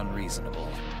that's a bit unreasonable.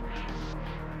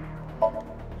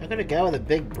 How could a guy with a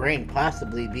big brain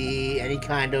possibly be any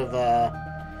kind of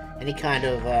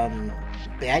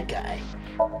bad guy?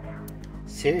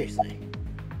 Seriously.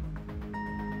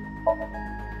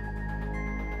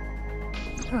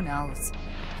 Who knows?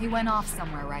 He went off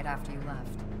somewhere right after you left.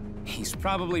 He's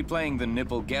probably playing the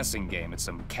nipple guessing game at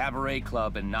some cabaret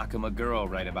club in Nakamaguro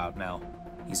right about now.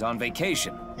 He's on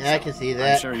vacation. Yeah, I can see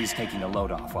that. I'm sure he's taking a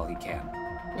load off while he can.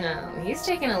 No, he's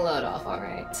taking a load off,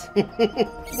 alright.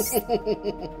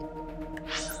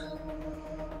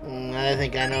 I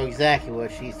think I know exactly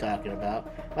what she's talking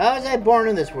about. Why was I born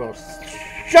in this world?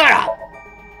 Shut up!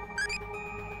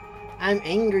 I'm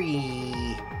angry.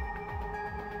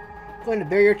 I'm going to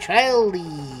bury your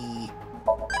childie.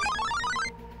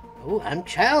 Oh, I'm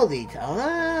childy.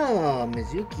 Oh,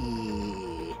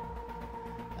 Mizuki.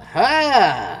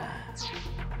 Aha!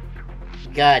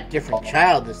 Got a different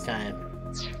child this time.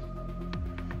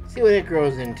 See what it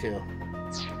grows into.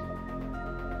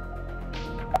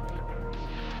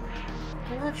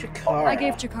 What Chikara? I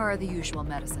gave Chikara the usual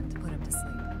medicine to put him to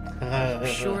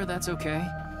sleep. Sure that's okay?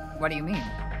 What do you mean?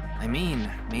 I mean,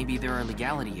 maybe there are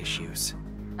legality issues.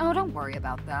 Oh, don't worry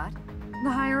about that.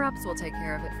 The higher-ups will take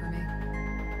care of it for me.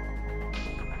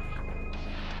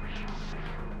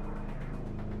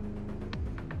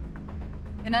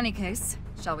 In any case,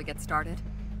 shall we get started?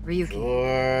 Ryuki,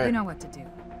 sure. You know what to do.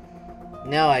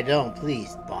 No, I don't.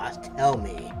 Please, boss, tell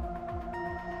me.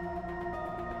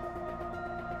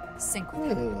 Sync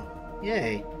with Ooh,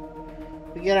 yay.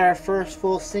 We get our first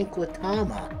full sync with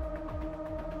Tama.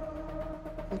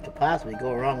 What could possibly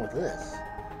go wrong with this?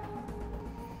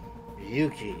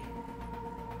 Ryuki.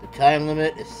 The time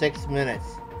limit is 6 minutes.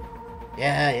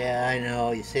 Yeah, I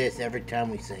know. You say this every time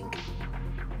we sync.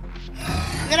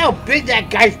 Look at how big that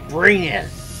guy's brain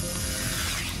is!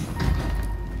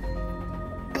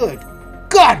 Good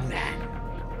God, man!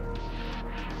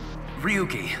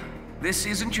 Ryuki, this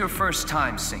isn't your first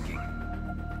time syncing.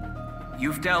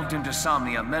 You've delved into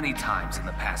Somnium many times in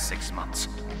the past 6 months.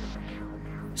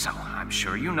 So, I'm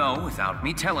sure you know without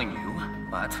me telling you,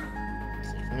 but... 6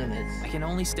 minutes. I can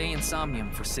only stay in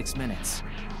Somnium for 6 minutes.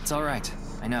 It's alright,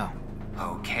 I know.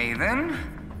 Okay then,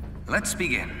 let's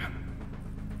begin.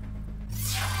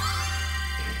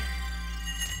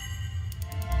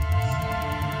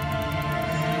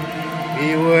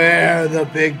 Beware the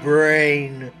big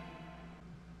brain.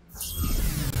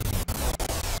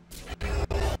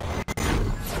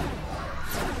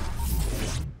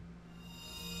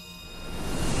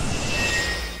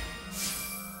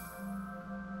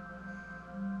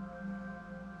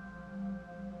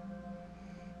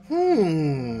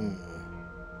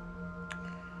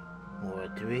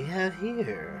 What do we have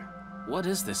here? What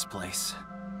is this place?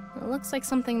 It looks like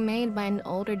something made by an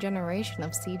older generation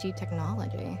of CG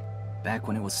technology. Back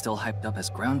when it was still hyped up as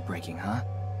groundbreaking, huh?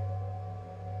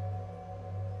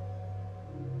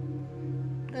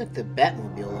 That's the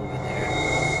Batmobile over there.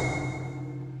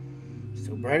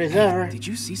 So bright as ever. Did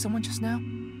you see someone just now?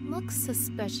 Looks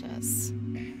suspicious.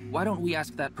 Why don't we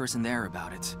ask that person there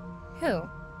about it? Who?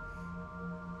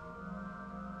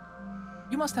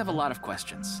 You must have a lot of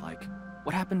questions, like,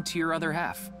 what happened to your other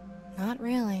half? Not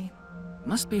really.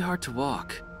 Must be hard to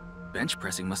walk. Bench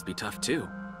pressing must be tough too.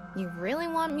 You really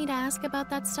want me to ask about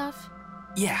that stuff?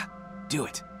 Yeah, do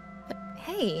it. But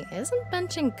hey, isn't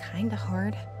benching kinda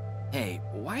hard? Hey,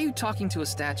 why are you talking to a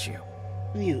statue?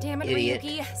 You Damn it, idiot.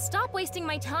 Ryuki. Stop wasting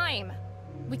my time.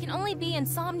 We can only be in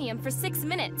Somnium for 6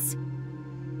 minutes.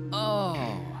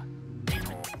 Oh.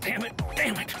 Damn it.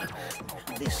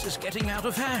 This is getting out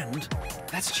of hand.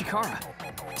 That's Chikara.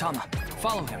 Tama,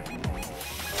 follow him.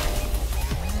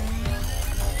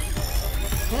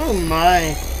 Oh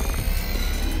my.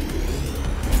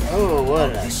 Oh, what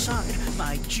On a... this side,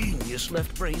 my genius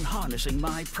left brain harnessing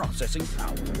my processing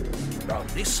power. On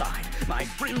this side, my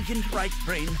brilliant right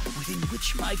brain within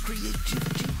which my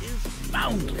creativity is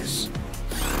boundless.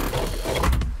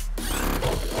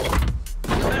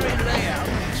 The very layout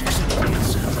of this facility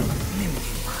itself,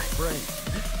 mimicking my brain,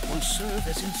 will serve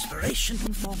as inspiration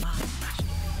for my master.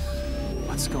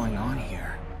 What's going on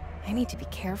here? I need to be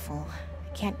careful. I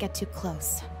can't get too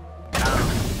close.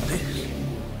 This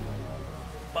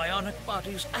bionic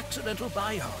body's accidental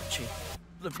biology.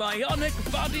 the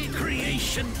Bionic Body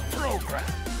Creation Program.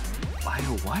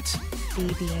 Bio what?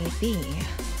 BBAB.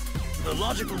 The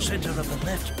logical center of the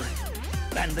left brain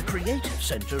and the creative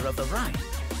center of the right.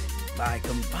 By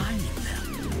combining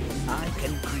them, I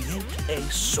can create a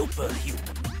superhuman.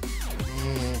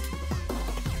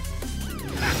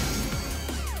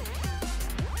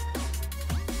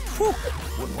 Whew,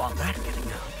 wouldn't want that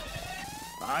getting out.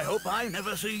 I hope I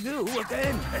never see you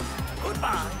again.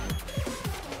 Goodbye.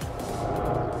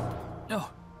 No,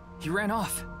 he ran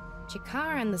off.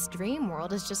 Chikara in this dream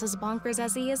world is just as bonkers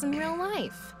as he is in real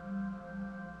life.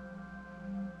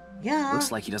 Yeah. Looks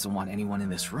like he doesn't want anyone in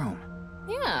this room.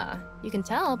 Yeah, you can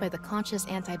tell by the conscious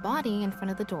antibody in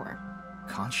front of the door.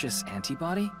 Conscious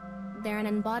antibody? They're an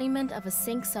embodiment of a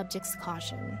sync subject's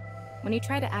caution. When you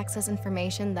try to access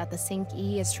information that the sync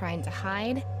E is trying to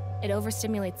hide, it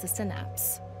overstimulates the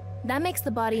synapse. That makes the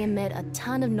body emit a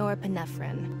ton of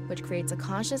norepinephrine, which creates a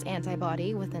conscious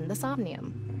antibody within the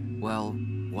Somnium. Well,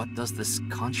 what does this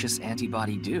conscious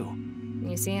antibody do?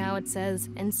 You see how it says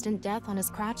instant death on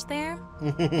his crotch there?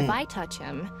 If I touch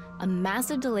him, a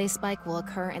massive delay spike will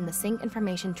occur in the sync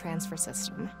information transfer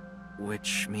system.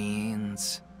 Which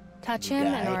means... Touch him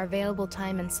and our available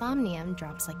time in Somnium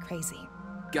drops like crazy.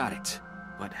 Got it.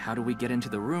 But how do we get into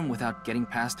the room without getting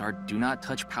past our do not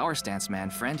touch power stance man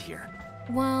friend here?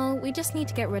 Well, we just need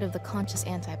to get rid of the conscious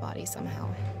antibody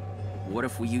somehow. What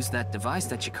if we use that device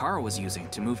that Chikara was using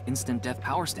to move instant death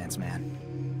power stance man?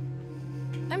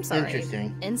 I'm sorry.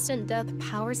 Interesting. Instant death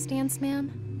power stance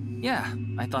man? Yeah,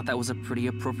 I thought that was a pretty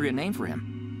appropriate name for him.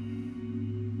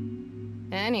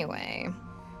 Anyway,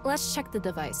 let's check the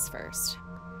device first.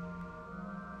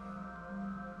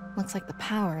 Looks like the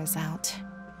power is out.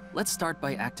 Let's start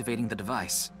by activating the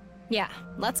device. Yeah,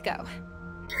 let's go.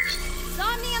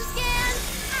 Somnium scan,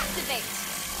 activate!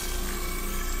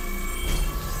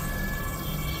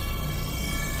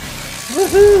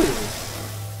 Woohoo!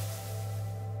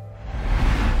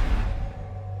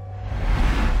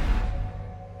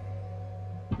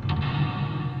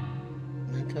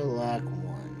 Mental lock 1.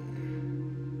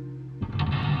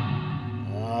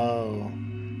 Oh.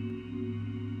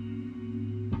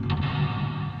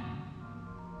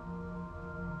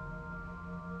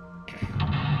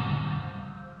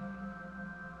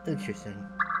 Interesting.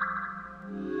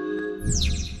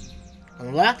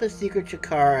 Unlock the secret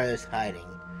Chikara is hiding.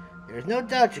 There is no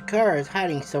doubt Chikara is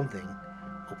hiding something.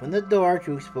 Open the door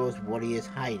to expose what he is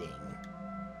hiding.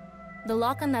 The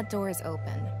lock on that door is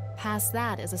open. Past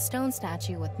that is a stone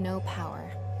statue with no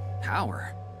power.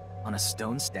 Power? On a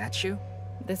stone statue?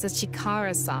 This is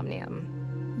Chikara's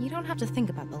Somnium. You don't have to think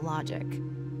about the logic.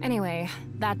 Anyway,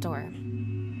 that door.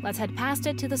 Let's head past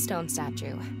it to the stone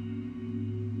statue.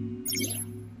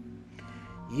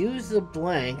 Use the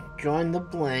blank, join the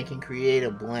blank, and create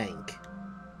a blank.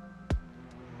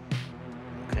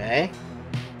 Okay.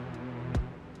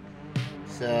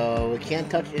 So, we can't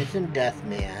touch Instant Death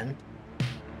Man.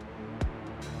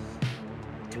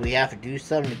 Do we have to do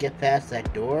something to get past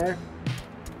that door?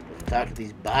 Talk to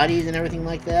these bodies and everything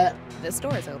like that? This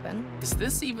door is open. Is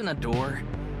this even a door?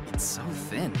 It's so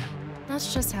thin.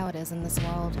 That's just how it is in this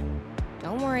world.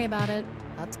 Don't worry about it.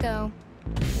 Let's go.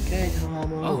 Okay,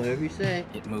 Tomo, whatever you say.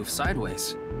 It moves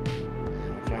sideways.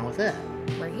 What's wrong with that?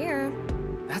 We're here.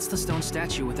 That's the stone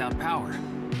statue without power.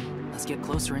 Let's get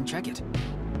closer and check it.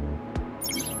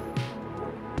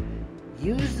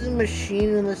 Use the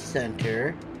machine in the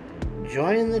center,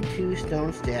 join the two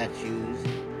stone statues,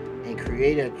 and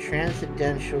create a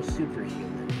transcendental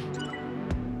superhuman.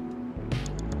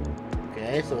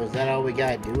 Okay, so is that all we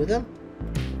gotta do with them?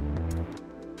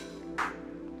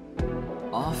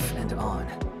 Off and on.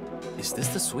 Is this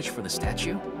the switch for the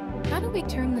statue? How do we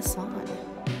turn this on?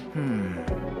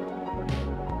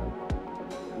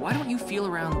 Why don't you feel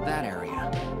around that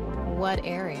area? What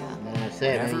area? I'm gonna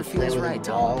say, whatever you feels play with right,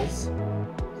 the balls.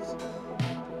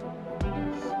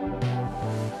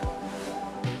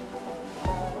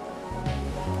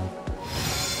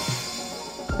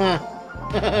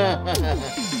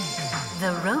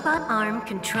 The robot arm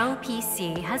control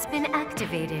PC has been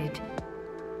activated.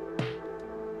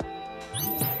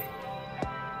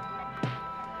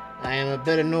 I am a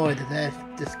bit annoyed that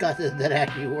that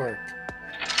actually worked.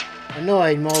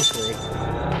 Annoyed mostly.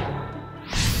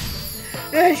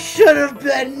 It should have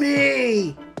been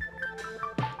me!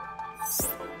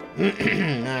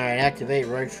 Alright, activate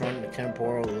right front of the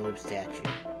temporal lobe statue.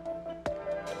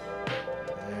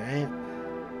 Alright.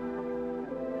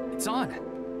 It's on.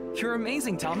 You're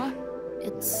amazing, Tama.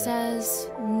 It says,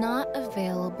 not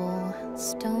available,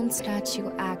 stone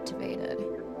statue activated.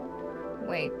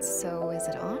 Wait, so is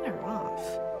it on or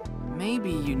off?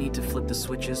 Maybe you need to flip the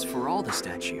switches for all the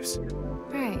statues.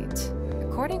 Right.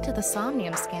 According to the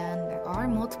Somnium scan, there are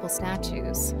multiple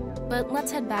statues. But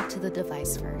let's head back to the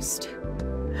device first.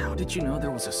 How did you know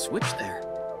there was a switch there?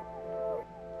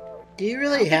 Do you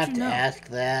really have to ask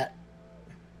that?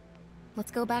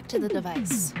 Let's go back to the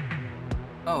device.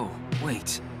 Oh,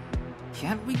 wait.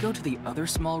 Can't we go to the other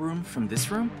small room from this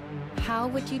room? How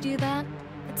would you do that?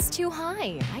 It's too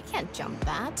high. I can't jump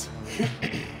that.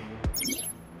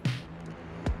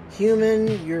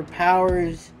 Human, your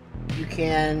powers, you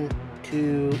can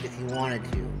too if you wanted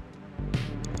to.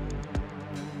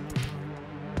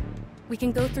 We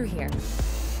can go through here.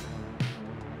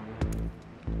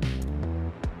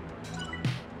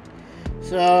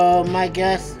 So, my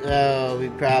guess, we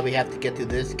probably have to get through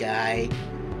this guy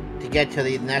to get to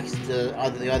the next, to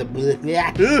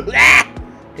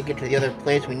get to the other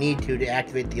place we need to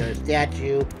activate the other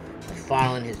statue, by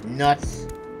following his nuts,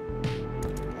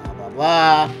 blah blah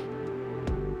blah.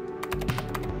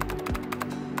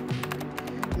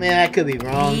 Man, I could be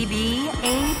wrong.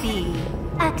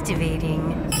 BBAB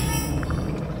activating.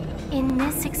 In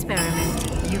this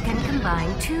experiment, you can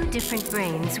combine two different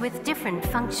brains with different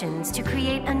functions to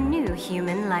create a new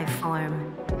human life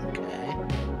form. Okay.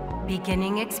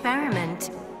 Beginning experiment.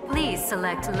 Please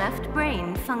select left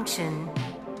brain function.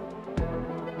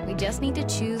 We just need to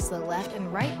choose the left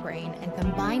and right brain and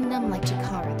combine them like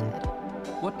Chikara did.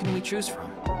 What can we choose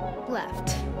from?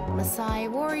 Left, Maasai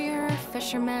warrior,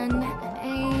 fisherman,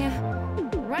 and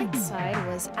A. Right side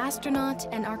was astronaut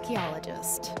and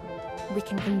archaeologist. We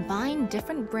can combine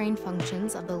different brain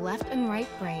functions of the left and right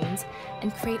brains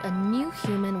and create a new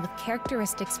human with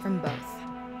characteristics from both.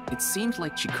 It seemed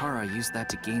like Chikara used that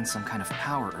to gain some kind of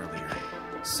power earlier.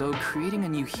 So creating a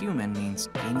new human means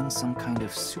gaining some kind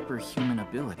of superhuman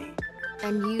ability.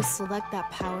 And you select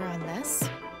that power on this?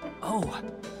 Oh,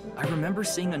 I remember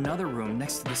seeing another room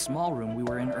next to the small room we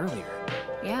were in earlier.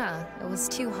 Yeah, it was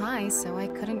too high, so I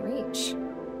couldn't reach.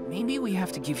 Maybe we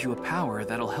have to give you a power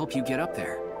that'll help you get up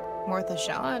there. Worth a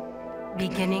shot.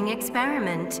 Beginning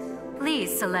experiment.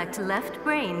 Please select left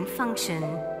brain function.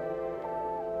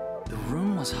 The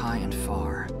room was high and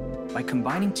far. By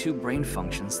combining two brain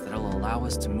functions that'll allow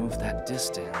us to move that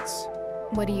distance.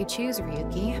 What do you choose,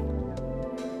 Ryuki?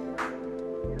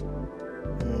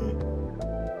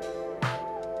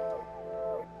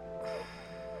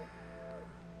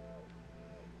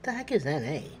 What the heck is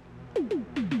NA?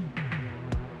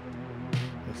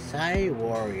 Maasai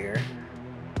warrior.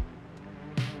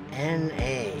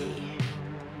 NA.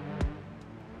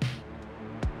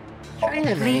 Try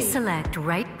NA. Please select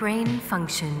right brain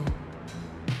function.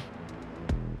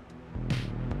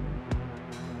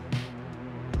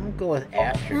 I'll go with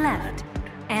astronaut. Left,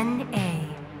 NA.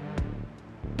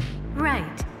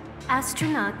 Right,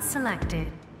 astronaut selected.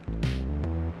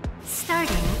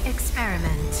 Starting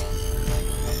experiment.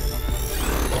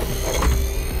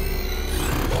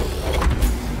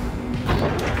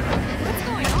 What's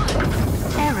going on?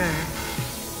 Error.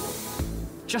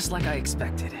 Just like I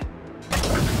expected.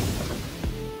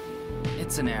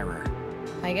 It's an error.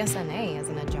 I guess NA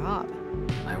isn't a job.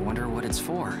 I wonder what it's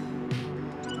for.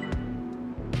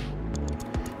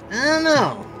 I don't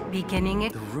know. Beginning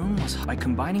it. The room was by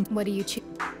combining. What do you choose?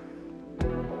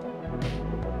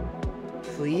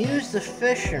 If we use the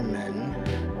fisherman,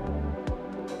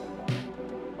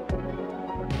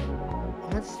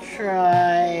 let's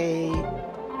try.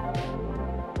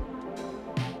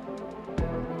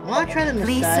 I want to try the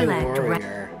Maasai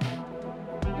warrior.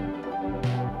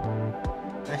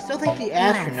 I still think the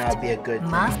astronaut would be a good thing.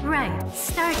 Right,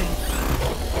 starting.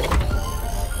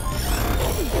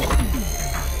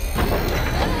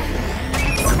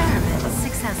 Experiment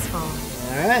successful.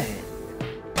 Alright.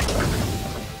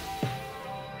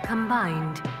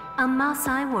 Combined, a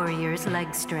Maasai warrior's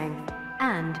leg strength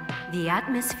and the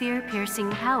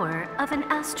atmosphere-piercing power of an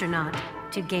astronaut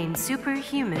to gain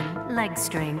superhuman leg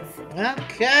strength.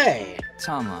 Okay.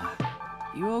 Tama,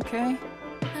 you okay?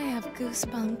 I have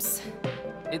goosebumps.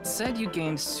 It said you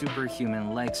gained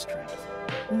superhuman leg strength.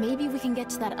 Maybe we can get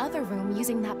to that other room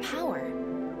using that power.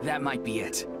 That might be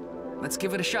it. Let's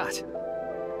give it a shot.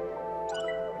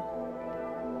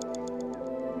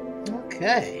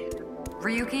 Okay.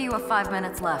 Ryuki, you have 5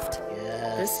 minutes left.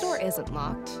 Yes. This door isn't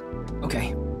locked.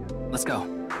 Okay, let's go.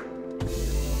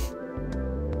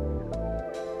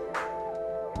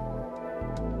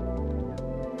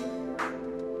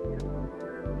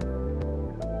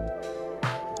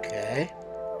 Okay.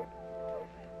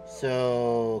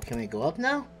 So, can we go up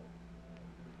now?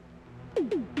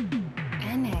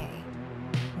 NA.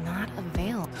 Not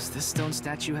available. Does this stone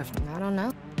statue have... I don't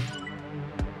know.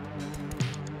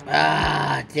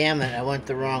 Ah, damn it, I went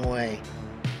the wrong way.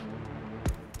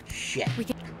 Shit.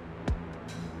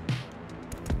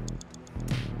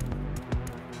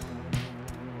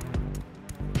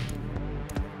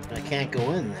 I can't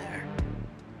go in there.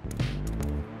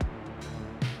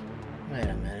 Wait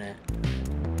a minute.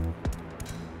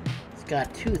 It's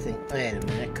got two things. Wait a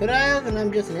minute. Could I have? And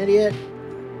I'm just an idiot.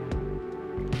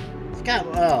 It's got.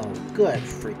 Oh, good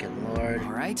freaking lord.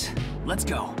 Alright, let's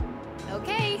go.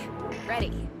 Okay,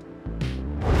 ready.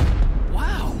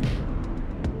 Wow!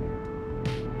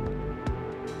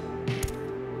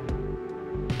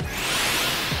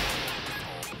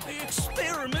 The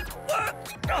experiment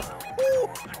worked!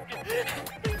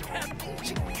 Captain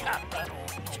Chikara!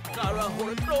 Chikara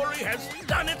Horadori has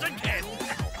done it again!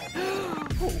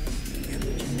 Oh,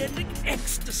 genetic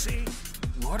ecstasy!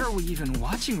 What are we even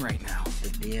watching right now? The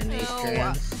DNA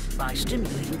strands. By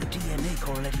stimulating the DNA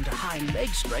correlating to hind leg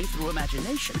strength through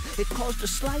imagination, it caused a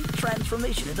slight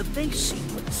transformation in the base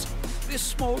sequence. This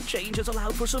small change has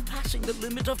allowed for surpassing the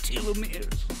limit of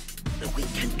telomeres. We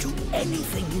can do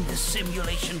anything in this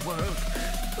simulation world.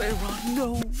 There are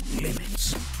no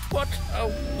limits. What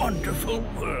a wonderful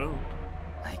world.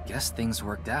 I guess things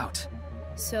worked out.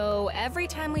 So every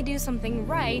time we do something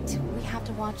right, we have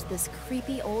to watch this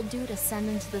creepy old dude ascend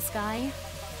into the sky?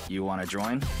 You wanna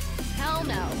join? Hell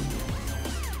no.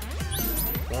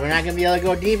 Well, we're not gonna be able to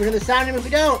go deeper into the Somnium if we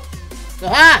don't. So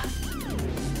ha!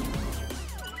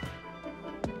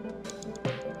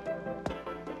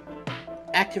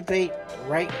 Activate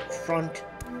right front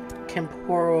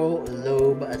temporal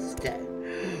lobe aesthetic.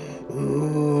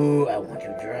 Ooh, I want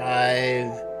to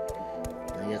drive.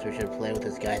 I guess we should play with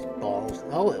this guy's balls.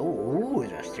 Oh, ooh,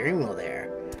 there's a steering wheel there.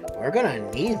 We're gonna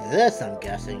need this, I'm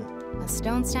guessing. A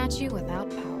stone statue without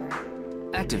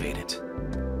power. Activate it.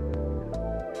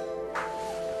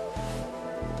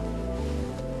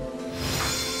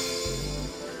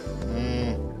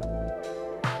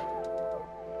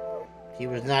 He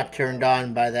was not turned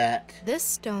on by that. This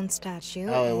stone statue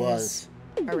Oh, it was.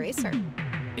 A racer.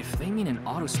 If they mean an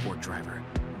autosport driver,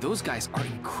 those guys are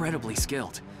incredibly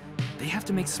skilled. They have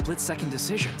to make split-second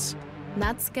decisions.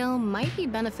 That skill might be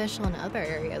beneficial in other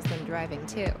areas than driving,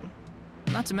 too.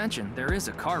 Not to mention, there is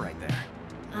a car right there.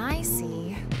 I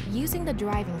see. Using the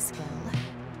driving skill.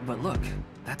 But look,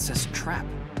 that says trap.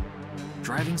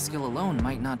 Driving skill alone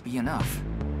might not be enough.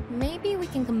 Maybe we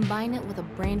can combine it with a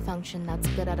brain function that's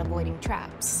good at avoiding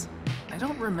traps. I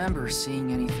don't remember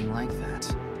seeing anything like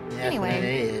that. Yeah,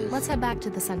 anyway, let's head back to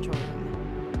the central room.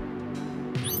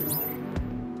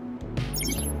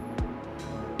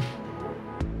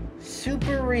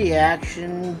 Super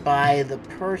reaction by the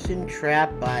person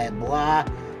trapped by blah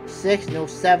 6 no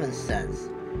 7 cents.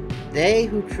 They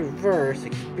who traverse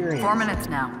experience. 4 minutes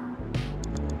now.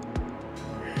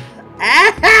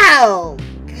 Ow!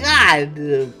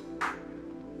 God!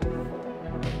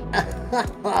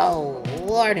 Oh,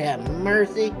 Lord have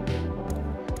mercy.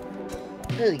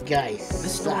 This guy sucks.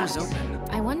 This door is open.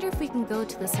 I wonder if we can go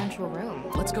to the central room.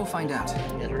 Let's go find out.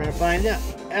 Guess we're gonna find out.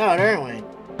 Out, aren't we?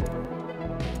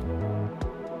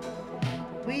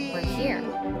 We're here.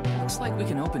 Looks like we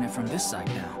can open it from this side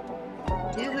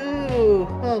now. Yoo-hoo!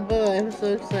 Oh boy, I'm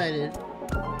so excited.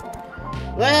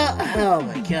 Well, oh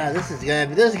my god, this is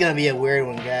gonna be a weird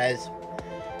one, guys.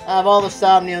 Of all the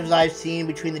Somniums I've seen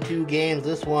between the two games,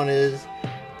 this one is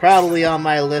probably on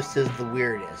my list as the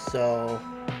weirdest. So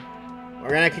we're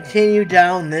gonna continue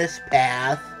down this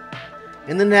path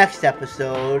in the next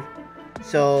episode.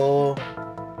 So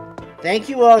thank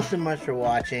you all so much for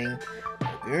watching.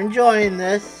 Hope you're enjoying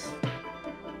this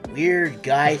weird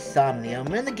guy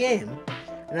Somnium in the game.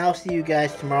 And I'll see you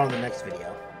guys tomorrow in the next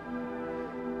video.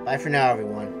 Bye for now,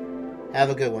 everyone.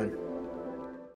 Have a good one.